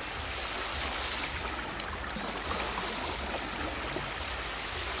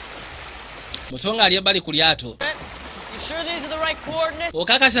mutonga ali ebbali ku lyato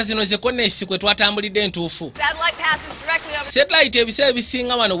okakasa zino ze konesi kwe twatambulidde entuufu satellite ebiseera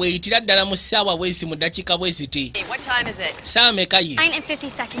ebisinga wano weeyitira ddala mu ssaawa bwezi mu ddakiika bwe ziti ssaawa mekaye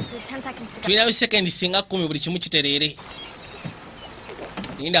tulinayo sekendi singa 10 buli kimu kitereere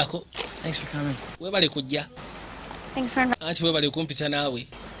lindako webale kujja anti webale kumpita naawe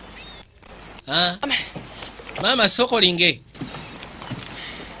maama sokolinge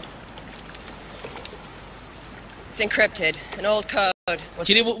It's encrypted, an old code.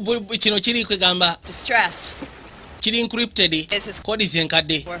 Kino kiri kwegamba Distress. Kiri encrypted. Kodi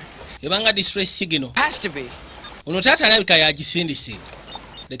zenkadde. Ebanga distress signal. Has to be. Ono taata alabika yagisindise.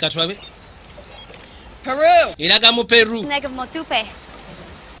 Leka tulabe. Peru. Eraga mu Peru. Negative Motupe.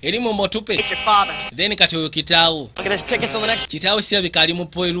 Eri mu Motupe. It's your father. Then kati oyo kitaawo. Look at his tickets on the next. Kitaawo sirabika ali mu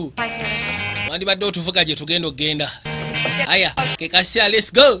Peru. Wandibadde otuvuga gye tugenda okgenda. Aya, kekasya,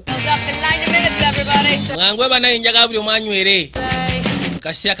 let's go. Mwangwe banaye njagala buli omw anywere.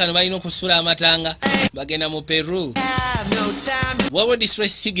 Kasya kano balina okusula amatanga bagenda mu Peru. Waliwo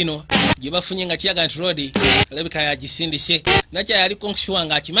distress signal gye bafunye nga kiyaga nti road alabika yagisindise nakya yali konkshuwa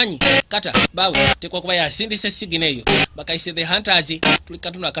nga akimanyi kata bawe tekwa kuba yasindise signal eyo bakayise the hunters tuli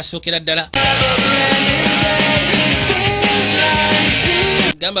katuno akasookera ddala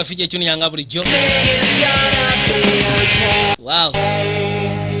gamba fije kyuni yanga bulijjo wow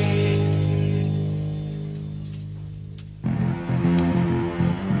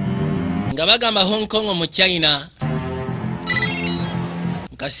nga bagamba Hong Kong mu China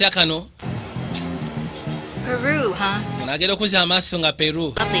mukasya kano Peru, huh? nagera okuza amaaso nga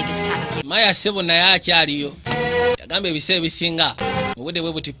Peru Lovely this time of year. Maya Sebo naye akyaliyo yagamba ebiseera ebisinga mu budde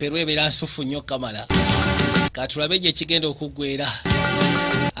bwe buti Peru ebeera nsufu nnyo kamala katulabe gye kigenda okuggwera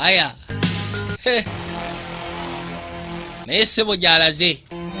aya naye Sebo gy'alaze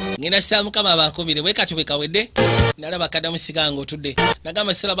ngenda ssa mukama abankumire bwe katube kawedde nalaba kadamusiga ng'otudde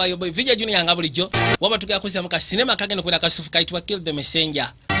nagamba Selabayo boy Vijay Junior nga bulijjo waba tugenda kuzza mu kasinema kagenda okubeera kasufu kayitibwa Kill the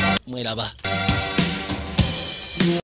Messenger mweraba